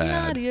out who's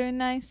bad. naughty or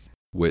nice.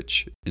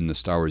 Which, in the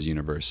Star Wars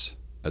universe,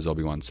 as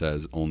Obi-Wan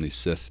says, only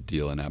Sith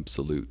deal in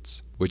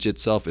absolutes, which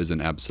itself is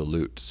an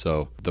absolute.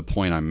 So the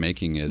point I'm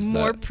making is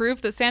More that...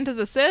 proof that Santa's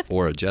a Sith?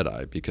 Or a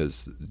Jedi,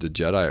 because the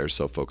Jedi are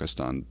so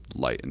focused on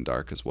light and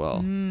dark as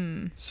well.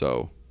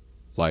 So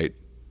light,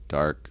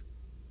 dark,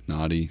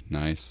 naughty,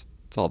 nice,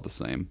 it's all the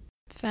same.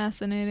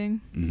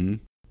 Fascinating. Mm-hmm.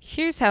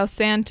 Here's how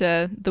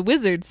Santa, the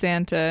wizard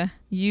Santa,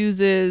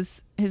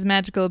 uses his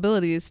magical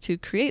abilities to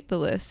create the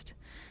list.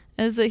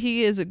 is that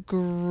he is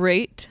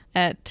great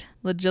at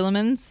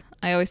legilimens.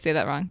 I always say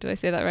that wrong. Did I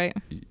say that right?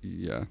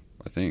 Yeah,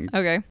 I think.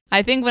 Okay.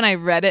 I think when I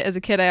read it as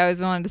a kid, I always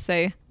wanted to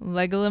say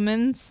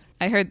legilimens.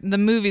 I heard the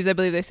movies, I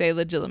believe they say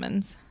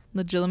legilimens.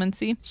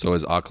 Legilimency. So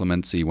is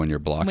occlumency when you're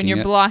blocking it? When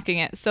you're blocking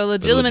it. So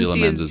legilimency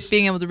legilimens is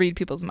being able to read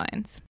people's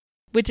minds,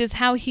 which is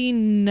how he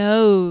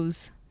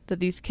knows that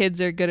these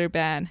kids are good or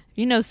bad. If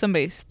you know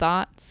somebody's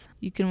thoughts,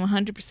 you can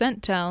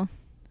 100% tell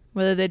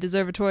whether they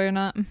deserve a toy or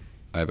not.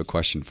 I have a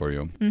question for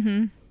you.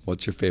 Mm-hmm.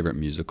 What's your favorite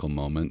musical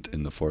moment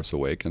in The Force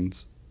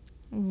Awakens?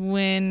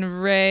 When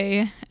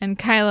Rey and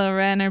Kylo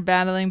Ren are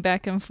battling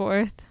back and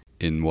forth.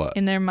 In what?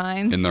 In their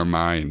minds. In their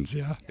minds,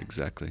 yeah,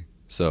 exactly.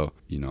 So,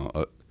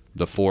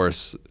 the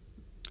Force...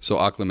 So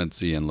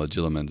occlumency and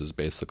legilimens is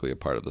basically a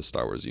part of the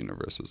Star Wars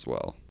universe as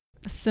well.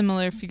 A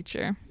similar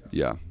feature.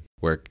 Yeah,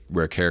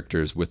 where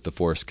characters with the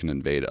Force can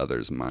invade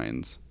others'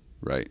 minds,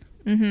 right?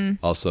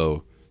 Mm-hmm.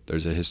 Also,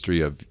 there's a history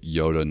of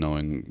Yoda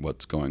knowing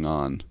what's going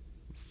on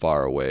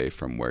far away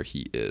from where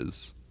he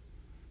is.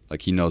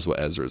 Like, he knows what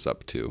Ezra's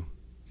up to,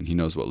 and he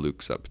knows what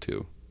Luke's up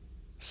to.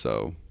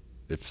 So,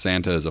 if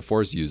Santa is a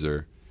Force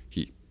user,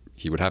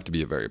 he would have to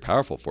be a very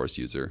powerful Force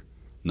user,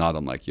 not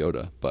unlike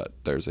Yoda, but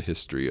there's a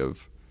history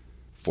of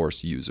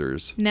Force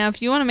users. Now,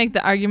 if you want to make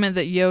the argument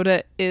that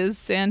Yoda is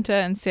Santa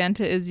and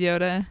Santa is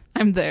Yoda,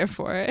 I'm there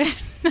for it.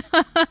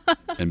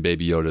 And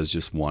Baby Yoda is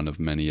just one of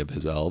many of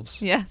his elves.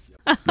 Yes.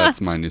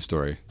 That's my new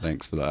story.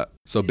 Thanks for that.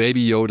 So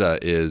Baby Yoda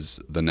is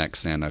the next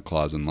Santa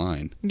Claus in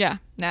line. Yeah,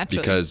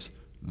 naturally. Because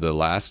the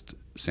last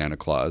Santa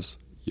Claus,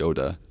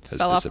 Yoda, has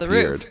fell off the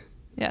disappeared. roof.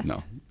 Yes.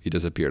 No, he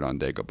disappeared on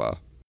Dagobah.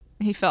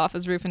 He fell off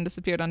his roof and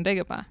disappeared on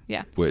Dagobah.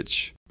 Yeah.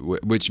 Which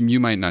you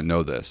might not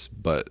know this,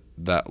 but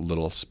that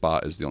little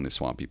spot is the only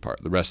swampy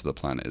part. The rest of the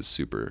planet is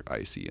super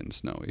icy and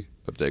snowy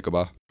of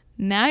Dagobah.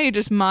 Now you're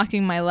just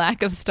mocking my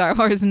lack of Star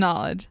Wars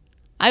knowledge.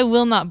 I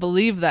will not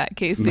believe that,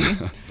 Casey.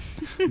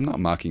 I'm not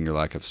mocking your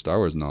lack of Star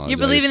Wars knowledge. You're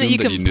believing that you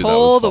can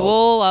pull the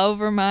wool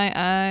over my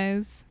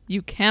eyes.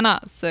 You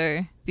cannot,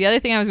 sir. The other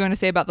thing I was going to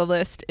say about the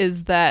list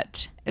is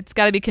that it's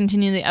got to be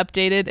continually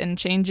updated and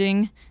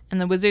changing,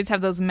 and the Wizards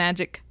have those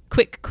magic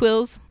quick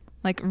quills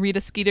like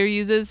Rita Skeeter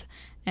uses,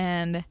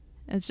 and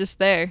it's just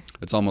there.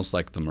 It's almost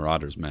like the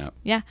Marauders map.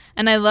 Yeah,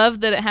 and I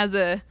love that it has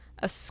a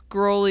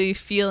scrolly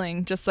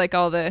feeling, just like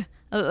all the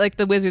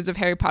Wizards of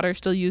Harry Potter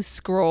still use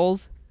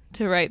scrolls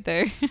to write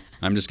there.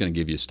 I'm just going to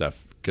give you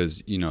stuff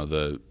because,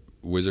 the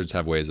Wizards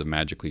have ways of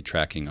magically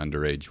tracking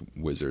underage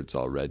wizards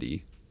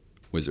already,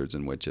 wizards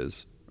and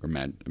witches, or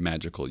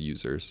magical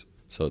users.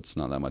 So it's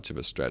not that much of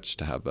a stretch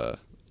to have a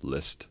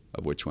list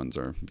of which ones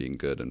are being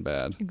good and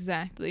bad.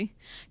 Exactly.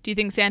 Do you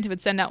think Santa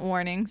would send out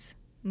warnings,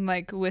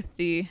 like with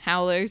the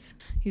Howlers?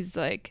 He's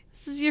like,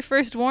 this is your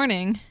first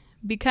warning.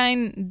 Be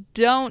kind.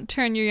 Don't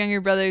turn your younger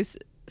brother's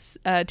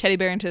teddy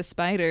bear into a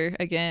spider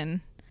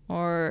again,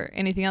 or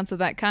anything else of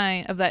that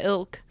kind, of that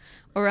ilk,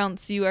 or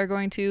else you are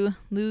going to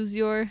lose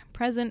your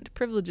present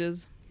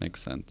privileges.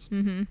 Makes sense.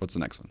 Mm-hmm. What's the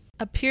next one?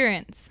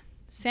 Appearance.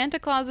 Santa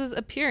Claus's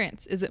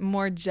appearance. Is it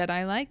more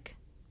Jedi-like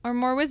or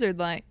more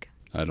wizard-like?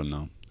 I don't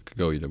know. It could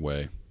go either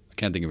way. I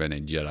can't think of any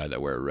Jedi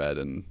that wear red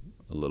and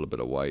a little bit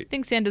of white. I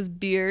think Santa's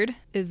beard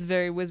is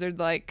very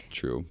wizard-like.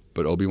 True.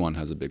 But Obi-Wan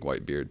has a big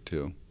white beard,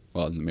 too.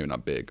 Well, maybe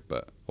not big,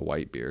 but a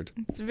white beard.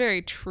 It's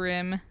very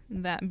trim,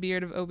 that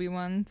beard of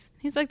Obi-Wan's.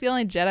 He's like the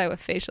only Jedi with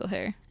facial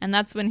hair. And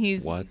that's when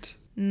he's... What?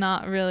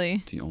 Not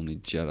really. The only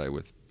Jedi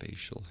with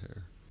facial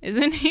hair.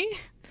 Isn't he?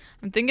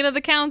 I'm thinking of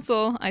the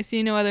council. I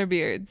see no other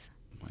beards.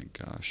 Oh my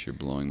gosh, you're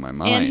blowing my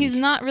mind. And he's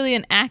not really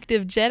an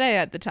active Jedi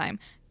at the time.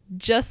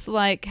 Just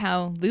like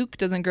how Luke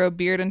doesn't grow a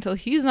beard until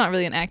he's not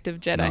really an active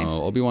Jedi.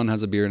 No, Obi-Wan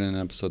has a beard in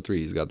episode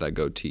 3. He's got that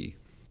goatee.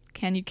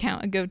 Can you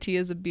count a goatee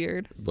as a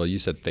beard? Well, you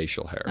said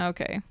facial hair.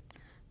 Okay.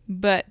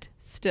 But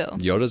still.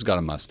 Yoda's got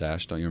a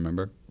mustache, don't you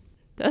remember?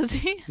 Does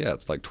he? Yeah,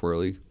 it's like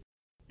twirly.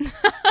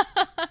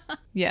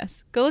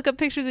 Yes. Go look up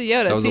pictures of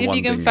Yoda. See if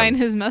you can find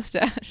his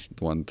mustache.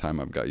 The one time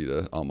I've got you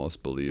to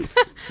almost believe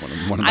one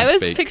of my I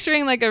was fake...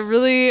 picturing like a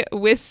really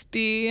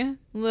wispy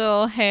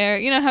little hair.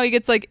 You know how he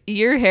gets like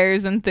ear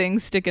hairs and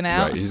things sticking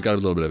out? Right, he's got a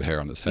little bit of hair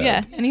on his head.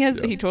 Yeah, and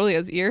he totally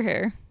has ear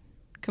hair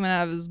coming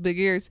out of his big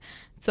ears.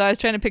 So I was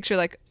trying to picture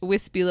like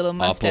wispy little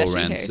mustache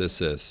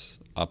hairs.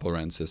 Oppo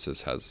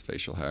Rancisis has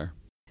facial hair.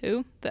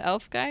 Who? The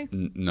elf guy?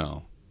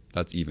 No.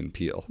 That's Even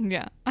Peel.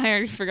 Yeah, I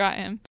already forgot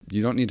him.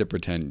 You don't need to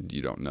pretend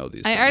you don't know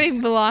these things. I already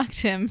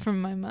blocked him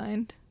from my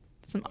mind.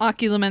 Some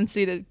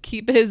occlumency to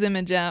keep his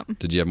image out.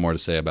 Did you have more to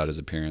say about his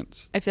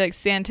appearance? I feel like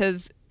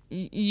Santa's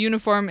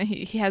uniform,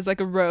 he has like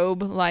a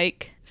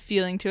robe-like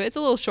feeling to it. It's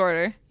a little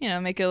shorter,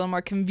 make it a little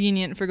more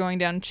convenient for going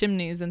down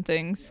chimneys and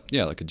things.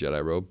 Yeah, like a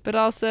Jedi robe. But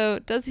also,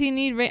 does he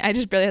need I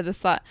just barely had this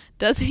thought.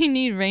 Does he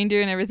need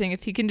reindeer and everything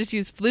if he can just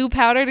use flue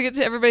powder to get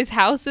to everybody's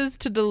houses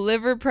to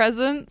deliver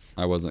presents?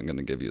 I wasn't going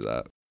to give you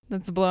that.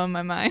 That's blowing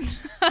my mind.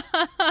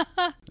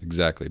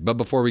 Exactly. But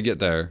before we get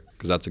there,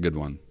 because that's a good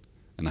one,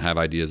 and I have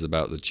ideas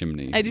about the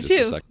chimney. I do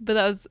too. But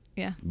that was,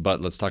 yeah.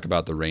 But let's talk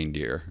about the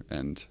reindeer.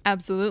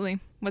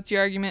 Absolutely. What's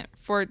your argument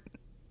for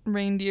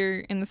reindeer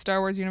in the Star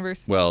Wars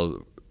universe?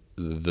 Well,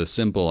 the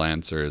simple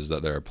answer is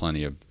that there are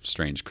plenty of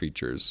strange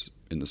creatures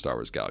in the Star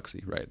Wars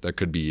galaxy, right? There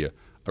could be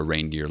a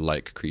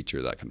reindeer-like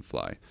creature that can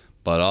fly.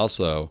 But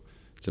also,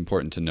 it's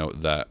important to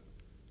note that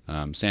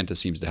Santa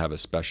seems to have a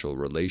special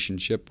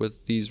relationship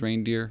with these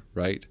reindeer,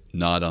 right?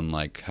 Not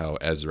unlike how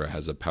Ezra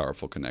has a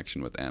powerful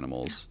connection with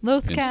animals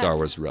Loth in cats. Star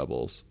Wars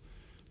Rebels,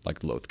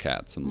 like Loth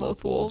cats and Loth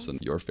Loth wolves, wolves.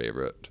 and your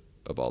favorite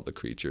of all the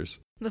creatures.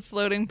 The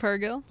floating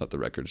purrgil. Let the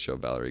record show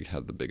Valerie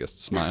had the biggest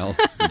smile,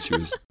 and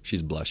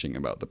she's blushing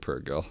about the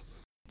purrgil.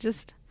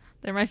 Just,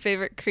 they're my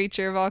favorite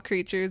creature of all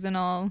creatures and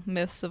all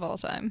myths of all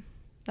time.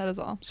 That is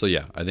all. So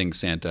yeah, I think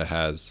Santa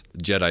has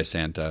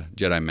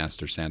Jedi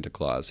Master Santa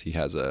Claus. He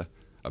has a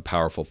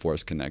powerful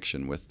Force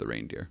connection with the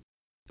reindeer.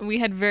 We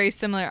had very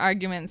similar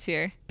arguments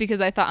here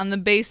because I thought on the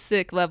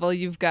basic level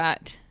you've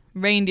got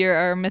reindeer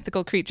are a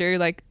mythical creature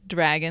like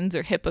dragons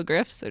or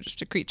hippogriffs. They're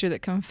just a creature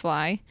that can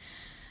fly.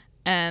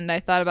 And I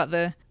thought about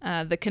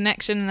the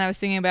connection, and I was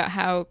thinking about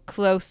how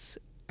close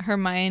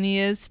Hermione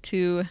is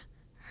to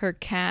her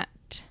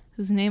cat,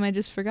 whose name I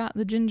just forgot,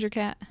 the ginger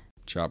cat.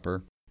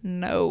 Chopper.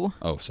 No.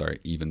 Oh, sorry,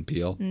 Even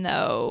Peel.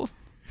 No.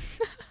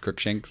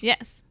 Crookshanks.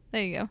 Yes,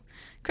 there you go.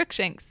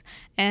 Crookshanks.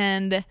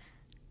 And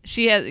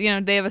she has,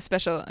 they have a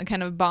special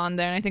kind of bond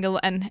there. And I think,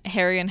 and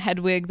Harry and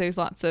Hedwig, there's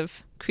lots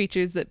of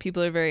creatures that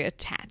people are very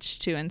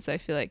attached to. And so I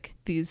feel like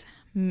these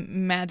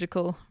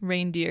magical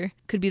reindeer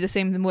could be the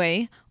same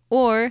way.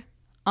 Or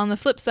on the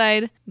flip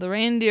side, the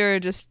reindeer are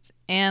just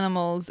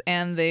animals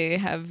and they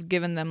have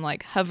given them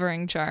like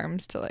hovering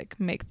charms to like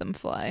make them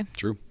fly.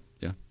 True.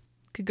 Yeah.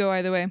 Could go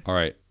either way. All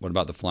right. What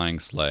about the flying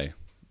sleigh?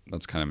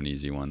 That's kind of an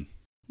easy one.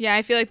 Yeah,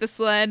 I feel like the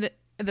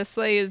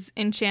sleigh is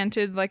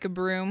enchanted like a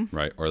broom.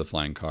 Right. Or the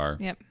flying car.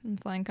 Yep,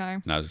 flying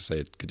car. And I was going to say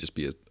it could just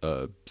be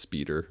a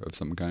speeder of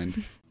some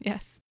kind.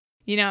 Yes.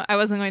 I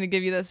wasn't going to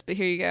give you this, but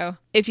here you go.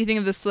 If you think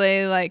of the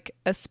sleigh like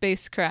a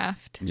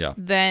spacecraft, Yeah.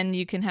 then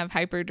you can have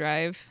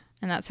hyperdrive,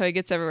 and that's how he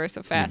gets everywhere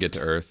so You fast. get to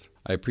Earth.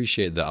 I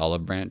appreciate the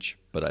olive branch,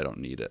 but I don't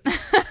need it.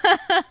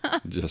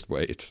 Just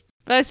wait.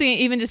 But I was thinking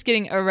even just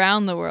getting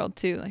around the world,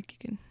 too. Like, you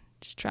can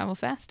just travel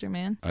faster,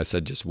 man. I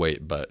said just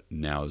wait, but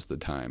now's the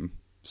time.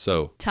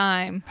 So,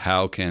 Time.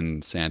 how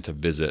can Santa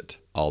visit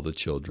all the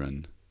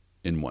children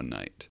in one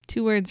night?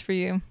 2 words for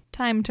you.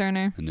 Time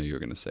turner. I knew you were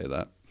going to say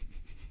that.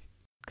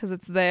 Because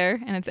it's there,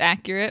 and it's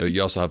accurate. But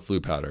you also have flu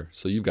powder,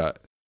 so you've got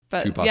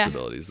But 2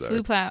 possibilities there.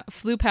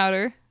 Flu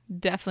powder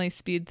definitely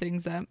speed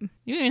things up.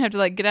 You don't even have to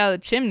like get out of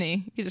the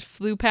chimney. You can just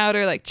flu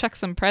powder, like chuck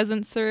some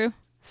presents through.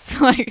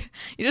 So like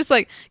you just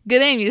like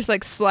good aim. You just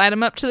like slide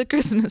them up to the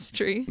Christmas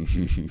tree.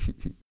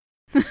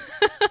 I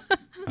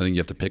think you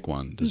have to pick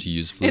one. Does he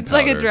use flu It's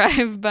powder? like a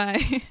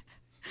drive-by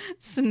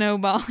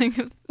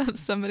snowballing of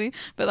somebody,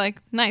 but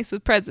like nice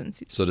with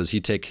presents. So does he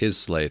take his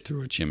sleigh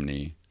through a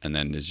chimney and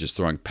then is just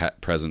throwing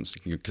presents?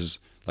 Because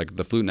like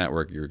the Flute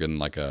Network, you're getting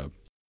like a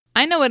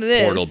I know what it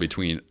is. portal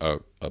between a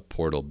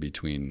portal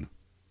between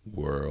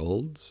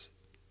worlds.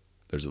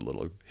 There's a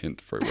little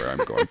hint for where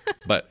I'm going.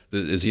 But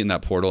is he in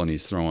that portal and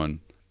he's throwing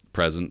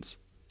presents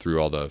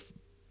through all the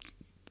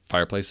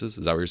fireplaces?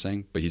 Is that what you're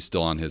saying? But he's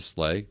still on his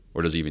sleigh?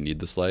 Or does he even need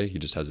the sleigh? He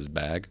just has his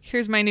bag?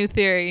 Here's my new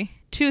theory.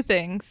 2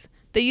 things.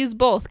 They use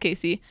both,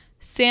 Casey.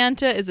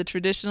 Santa is a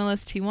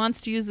traditionalist. He wants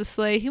to use the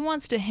sleigh. He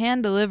wants to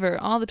hand deliver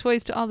all the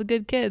toys to all the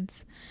good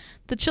kids.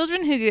 The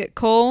children who get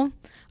coal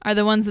are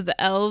the ones that the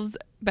elves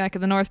back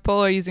at the North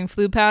Pole are using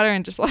flu powder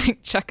and just like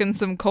chucking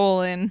some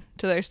coal in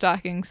to their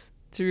stockings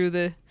through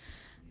the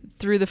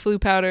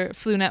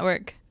flu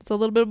network. It's a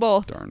little bit of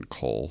both. Darn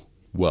coal.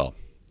 Well,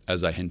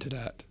 as I hinted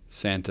at,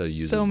 Santa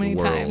uses So many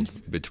the world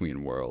times.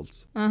 between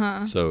worlds.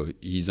 Uh-huh. So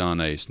he's on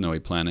a snowy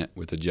planet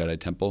with a Jedi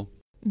temple,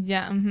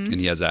 Yeah, mm-hmm. and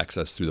he has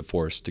access through the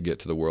Force to get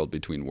to the world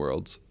between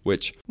worlds,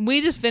 which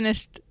We just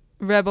finished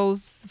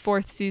Rebels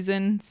 4th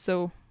season,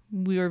 so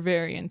we were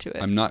very into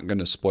it. I'm not going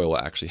to spoil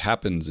what actually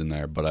happens in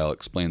there, but I'll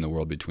explain the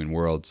world between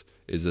worlds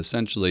is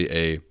essentially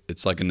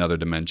it's like another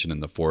dimension in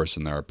the Force,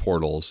 and there are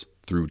portals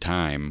through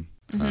time.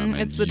 And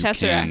It's the you Tesseract.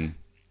 can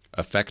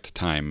affect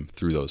time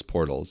through those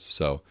portals.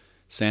 So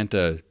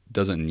Santa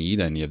doesn't need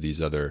any of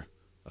these other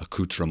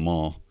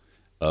accoutrements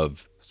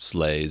of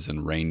sleighs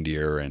and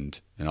reindeer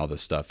and all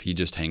this stuff. He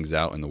just hangs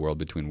out in the world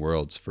between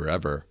worlds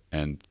forever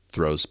and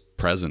throws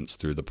presents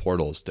through the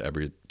portals to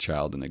every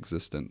child in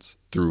existence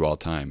through all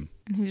time.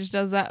 And he just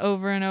does that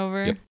over and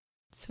over. Yep.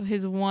 So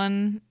his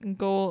one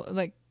goal,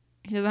 like,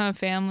 he doesn't have a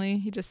family.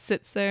 He just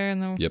sits there in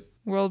the Yep.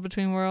 world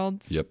between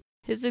worlds. Yep.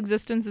 His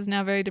existence is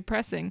now very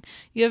depressing.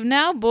 You have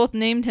now both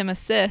named him a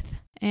Sith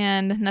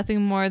and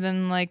nothing more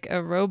than like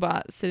a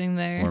robot sitting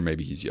there. Or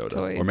maybe he's Yoda.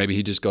 Toys. Or maybe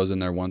he just goes in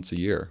there once a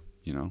year,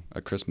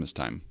 at Christmas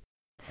time.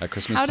 At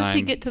Christmas How time, does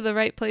he get to the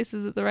right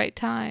places at the right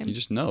time? he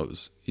just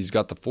knows. He's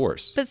got the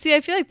Force. But see,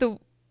 I feel like the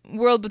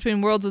world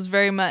between worlds was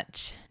very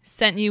much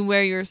sent you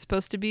where you're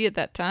supposed to be at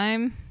that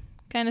time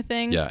kind of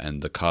thing. Yeah,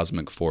 and the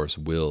cosmic force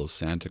wills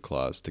Santa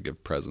Claus to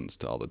give presents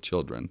to all the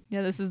children.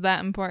 Yeah, this is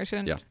that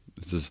important. Yeah,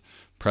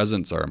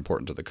 presents are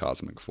important to the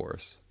cosmic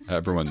force.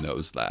 Everyone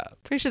knows that.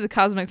 Pretty sure the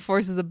cosmic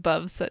force is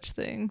above such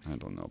things. I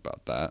don't know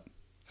about that.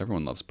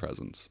 Everyone loves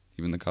presents,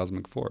 even the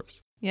cosmic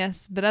force.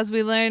 Yes, but as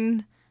we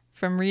learn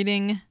from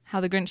reading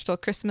How the Grinch Stole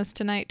Christmas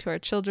tonight to our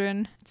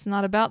children, it's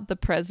not about the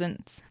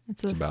presents.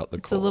 It's about the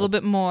It's coal. a little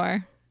bit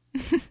more.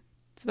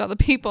 It's about the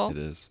people. It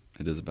is.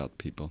 It is about the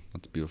people.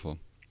 That's beautiful.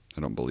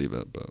 I don't believe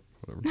it, but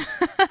whatever.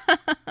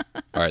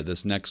 All right,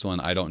 this next one,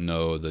 I don't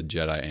know the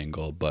Jedi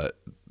angle, but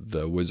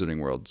the Wizarding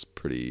World's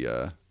pretty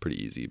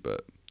easy,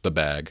 but the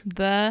bag.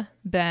 The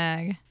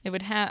bag. It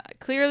would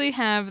clearly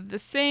have the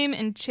same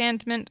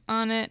enchantment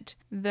on it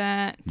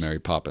that Mary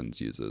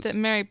Poppins uses.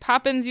 Mary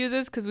Poppins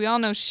uses, because we all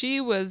know she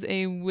was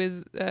a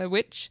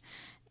witch.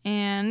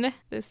 And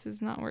this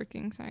is not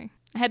working, sorry.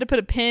 I had to put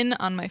a pin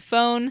on my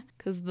phone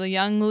because the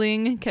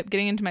youngling kept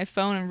getting into my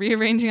phone and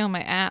rearranging all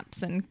my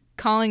apps and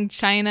calling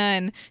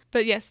China.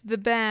 But yes, the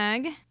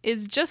bag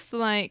is just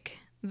like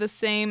the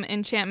same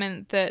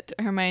enchantment that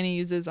Hermione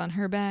uses on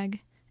her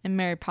bag and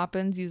Mary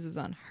Poppins uses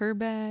on her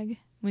bag.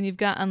 When you've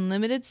got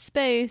unlimited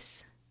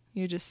space,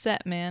 you're just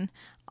set, man.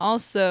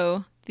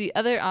 Also, the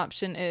other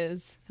option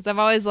is, because I've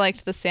always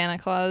liked the Santa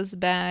Claus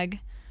bag,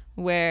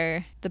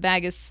 where the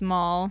bag is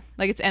small,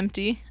 like it's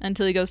empty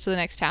until he goes to the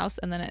next house,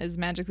 and then it is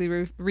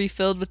magically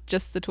refilled with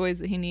just the toys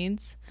that he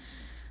needs.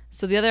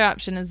 So the other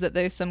option is that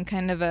there's some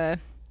kind of a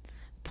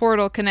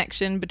portal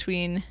connection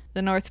between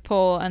the North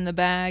Pole and the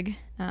bag,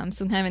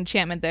 some kind of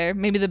enchantment there.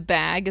 Maybe the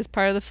bag is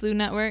part of the Floo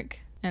network,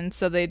 and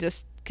so they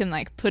just can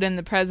like put in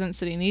the presents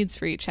that he needs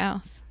for each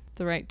house at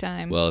the right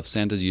time. Well, if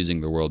Santa's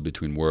using the world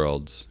between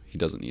worlds, he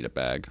doesn't need a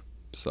bag.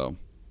 So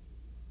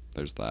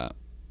there's that.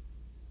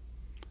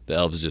 The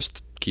elves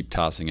just keep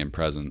tossing in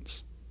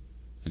presents,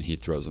 and he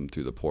throws them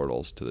through the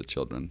portals to the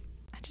children.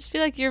 I just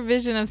feel like your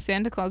vision of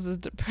Santa Claus is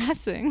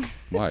depressing.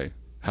 Why?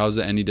 How is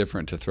it any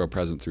different to throw a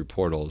present through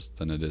portals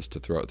than it is to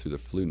throw it through the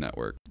Floo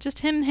network? Just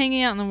him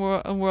hanging out in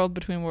the a world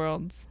between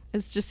worlds.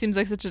 It just seems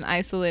like such an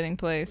isolating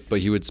place. But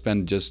he would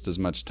spend just as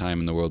much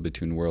time in the world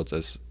between worlds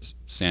as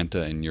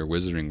Santa in your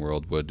Wizarding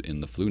World would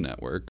in the Floo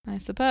network. I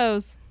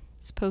suppose.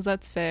 Suppose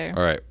that's fair.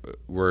 All right,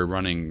 we're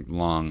running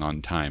long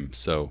on time,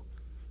 so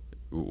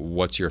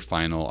what's your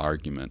final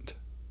argument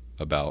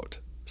about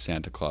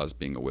Santa Claus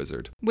being a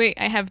wizard? Wait,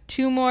 I have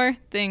two more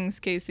things,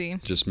 Casey.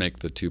 Just make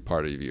the two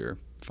part of your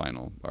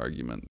final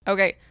argument.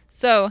 Okay,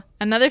 so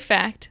another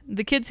fact.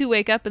 The kids who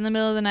wake up in the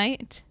middle of the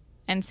night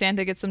and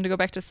Santa gets them to go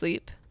back to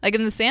sleep. Like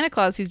in the Santa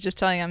Claus, he's just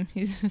telling them,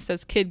 he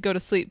says, kid, go to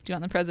sleep. Do you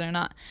want the present or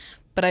not?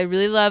 But I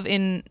really love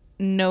in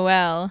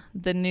Noelle,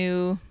 the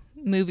new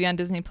movie on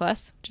Disney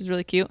Plus, which is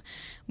really cute,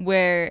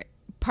 where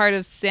part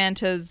of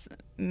Santa's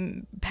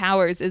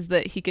powers is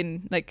that he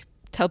can like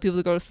tell people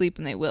to go to sleep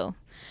and they will.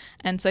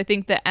 And so I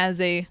think that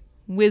as a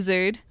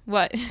wizard,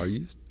 what?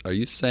 Are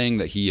you saying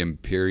that he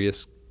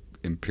Imperious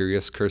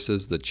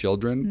curses the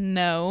children?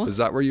 No. Is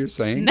that what you're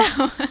saying?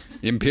 No.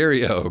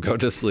 Imperio, go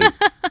to sleep.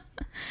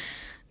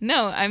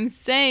 No, I'm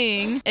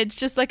saying it's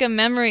just like a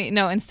memory.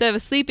 No, instead of a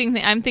sleeping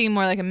thing, I'm thinking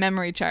more like a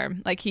memory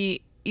charm. Like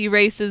he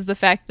erases the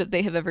fact that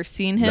they have ever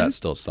seen him. That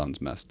still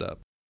sounds messed up.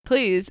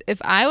 Please, if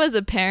I was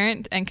a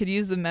parent and could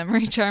use the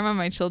memory charm on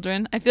my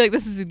children, I feel like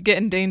this is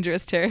getting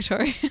dangerous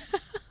territory.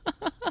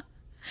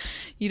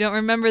 You don't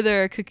remember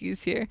there are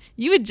cookies here.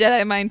 You would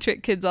Jedi mind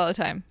trick kids all the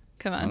time.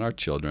 Come on. Not our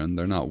children.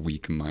 They're not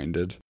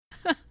weak-minded.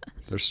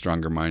 They're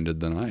stronger-minded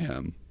than I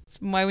am. That's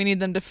why we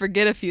need them to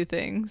forget a few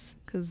things,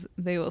 because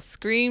they will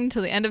scream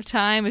till the end of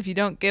time if you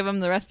don't give them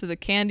the rest of the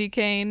candy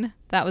cane.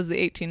 That was the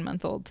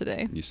 18-month-old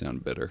today. You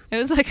sound bitter. It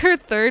was like her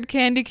third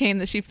candy cane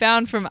that she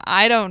found from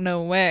I don't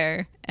know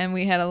where, and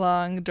we had a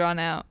long,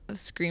 drawn-out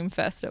scream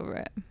fest over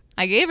it.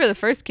 I gave her the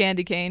first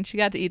candy cane. She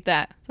got to eat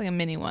that. It's like a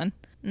mini one.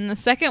 And the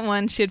second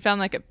one, she had found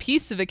like a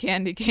piece of a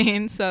candy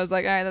cane. So I was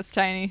like, all right, that's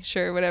tiny.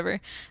 Sure,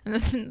 whatever. And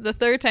then the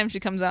third time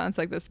she comes out, it's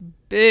like this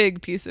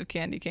big piece of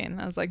candy cane.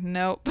 And I was like,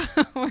 nope,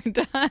 we're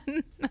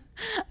done.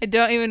 I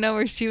don't even know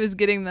where she was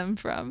getting them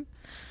from.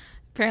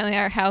 Apparently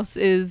our house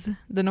is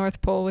the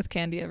North Pole with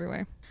candy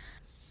everywhere.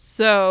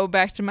 So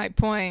back to my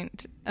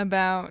point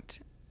about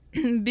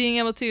being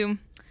able to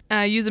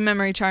use a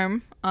memory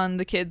charm on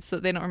the kids so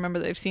that they don't remember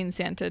they've seen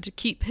Santa, to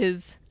keep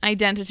his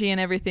identity and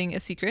everything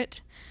a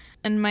secret.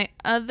 And my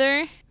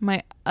other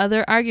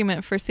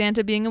argument for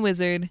Santa being a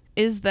wizard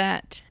is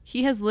that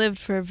he has lived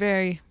for a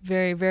very,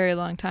 very, very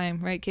long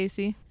time, right,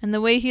 Casey? And the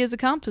way he has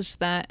accomplished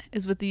that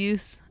is with the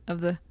use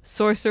of the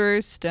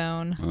Sorcerer's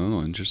Stone.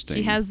 Oh, interesting.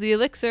 He has the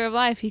elixir of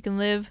life. He can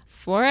live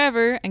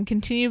forever and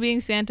continue being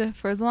Santa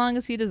for as long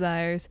as he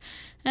desires.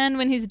 And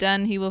when he's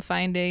done, he will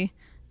find a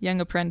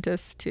young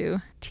apprentice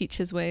to teach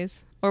his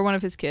ways, or one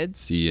of his kids.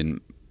 See,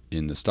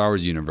 in the Star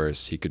Wars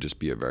universe, he could just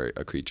be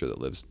a creature that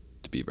lives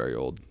to be very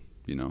old,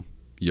 you know.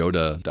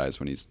 Yoda dies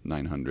when he's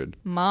 900.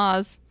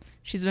 Maz.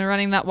 She's been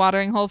running that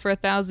watering hole for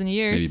 1,000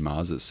 years. Maybe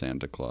Maz is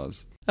Santa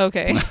Claus.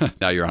 Okay.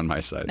 Now you're on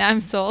my side. Now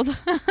I'm sold.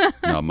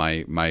 No,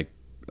 my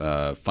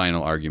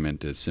final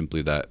argument is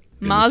simply that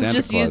Maz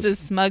just uses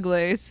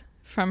smugglers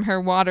from her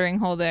watering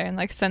hole there and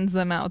like sends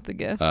them out with the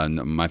gifts.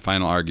 No, my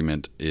final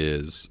argument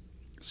is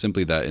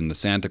simply that in the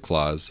Santa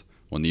Claus,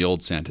 when the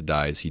old Santa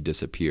dies, he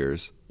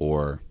disappears,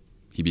 or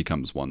he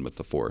becomes one with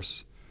the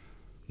Force.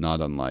 Not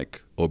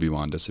unlike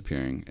Obi-Wan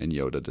disappearing and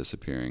Yoda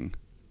disappearing.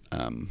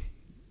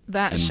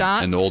 That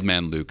shot. And old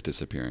man Luke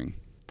disappearing.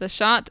 The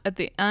shot at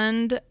the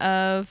end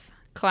of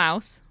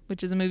Klaus,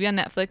 which is a movie on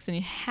Netflix, and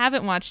you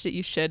haven't watched it,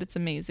 you should. It's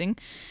amazing.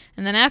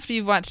 And then after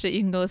you've watched it, you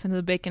can go listen to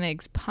the Bacon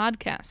Eggs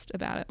podcast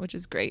about it, which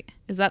is great.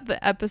 Is that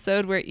the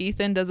episode where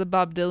Ethan does a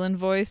Bob Dylan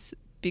voice?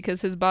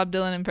 Because his Bob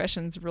Dylan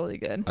impression's really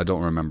good. I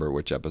don't remember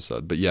which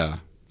episode, but yeah,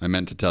 I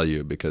meant to tell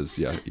you because,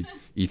 yeah,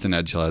 Ethan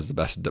Edghill has the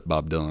best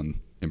Bob Dylan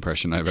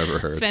impression I've ever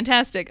heard. It's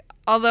fantastic.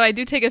 Although I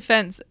do take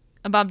offense,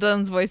 Bob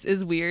Dylan's voice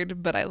is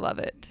weird, but I love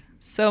it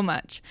so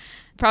much.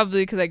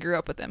 Probably because I grew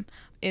up with him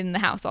in the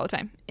house all the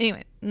time.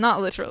 Anyway, not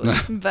literally,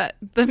 but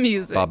the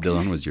music. Bob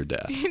Dylan was your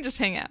dad. You can just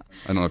hang out.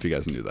 I don't know if you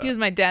guys knew that. He was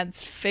my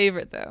dad's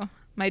favorite, though.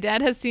 My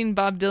dad has seen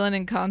Bob Dylan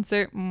in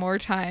concert more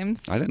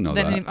times. I didn't know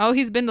that.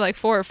 He's been to like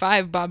 4 or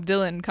 5 Bob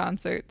Dylan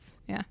concerts.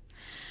 Yeah.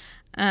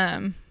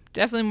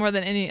 Definitely more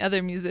than any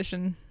other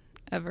musician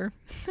ever.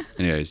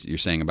 Anyways, you're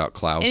saying about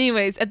Klaus.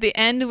 Anyways, at the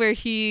end where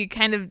he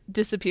kind of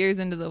disappears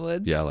into the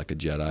woods. Yeah, like a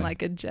Jedi.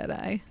 Like a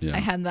Jedi. Yeah. I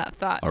had that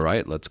thought. All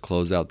right, let's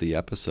close out the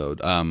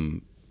episode.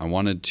 I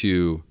wanted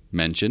to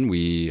mention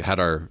we had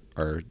our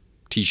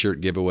T-shirt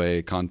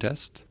giveaway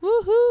contest,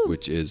 Woohoo!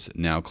 which is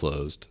now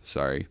closed.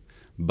 Sorry.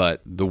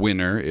 But the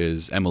winner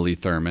is Emily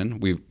Thurman.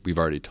 We've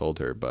already told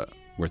her, but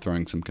we're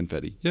throwing some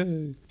confetti.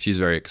 Yay! She's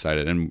very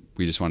excited, and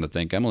we just want to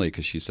thank Emily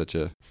because she's such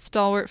a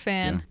stalwart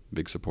fan.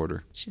 big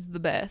supporter. She's the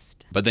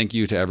best. But thank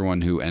you to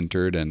everyone who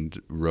entered and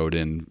wrote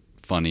in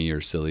funny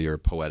or silly or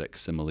poetic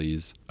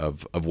similes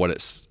of what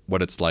it's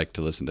like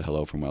to listen to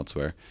Hello from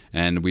Elsewhere.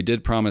 And we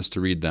did promise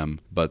to read them,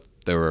 but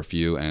there were a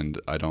few, and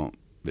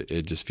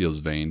it just feels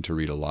vain to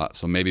read a lot.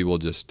 So maybe we'll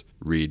just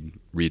read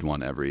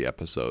one every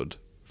episode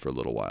for a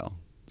little while.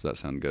 Does that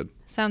sound good?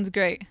 Sounds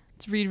great.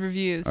 Let's read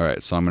reviews. All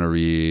right, so I'm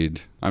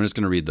just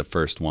going to read the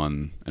first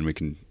one, and we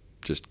can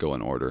just go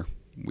in order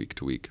week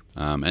to week.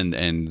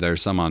 And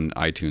there's some on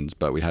iTunes,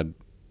 but we had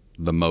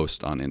the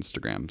most on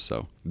Instagram.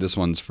 So this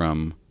one's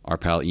from our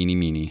pal Eenie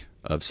Meenie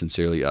of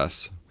Sincerely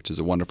Us, which is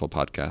a wonderful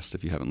podcast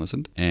if you haven't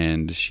listened.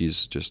 And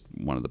she's just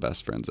one of the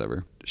best friends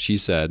ever. She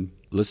said,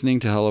 listening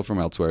to Hello from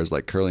Elsewhere is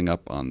like curling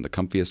up on the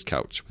comfiest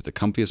couch with the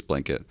comfiest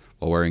blanket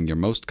while wearing your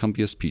most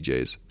comfiest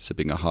PJs,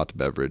 sipping a hot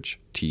beverage,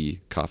 tea,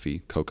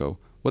 coffee, cocoa,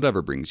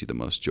 whatever brings you the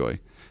most joy,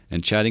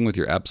 and chatting with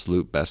your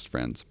absolute best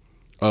friends.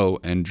 Oh,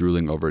 and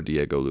drooling over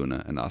Diego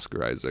Luna and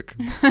Oscar Isaac.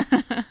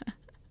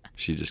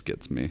 She just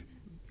gets me.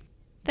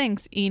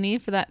 Thanks, Eenie,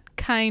 for that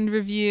kind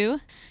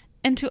review.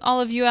 And to all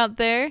of you out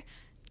there,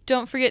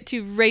 don't forget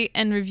to rate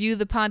and review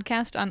the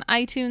podcast on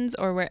iTunes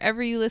or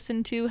wherever you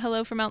listen to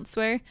Hello from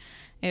Elsewhere.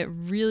 It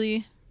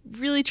really,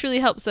 really, truly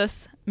helps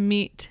us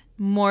meet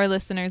more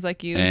listeners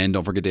like you. And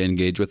don't forget to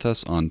engage with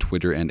us on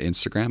Twitter and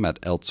Instagram at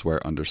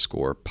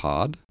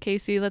elsewhere_pod.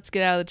 Casey, let's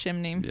get out of the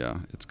chimney. Yeah,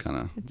 it's kind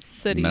of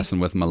sooty. Messing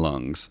with my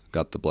lungs.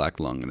 Got the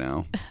black lung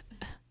now.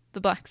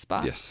 The black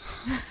spot. Yes.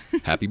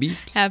 Happy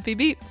beeps. Happy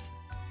beeps.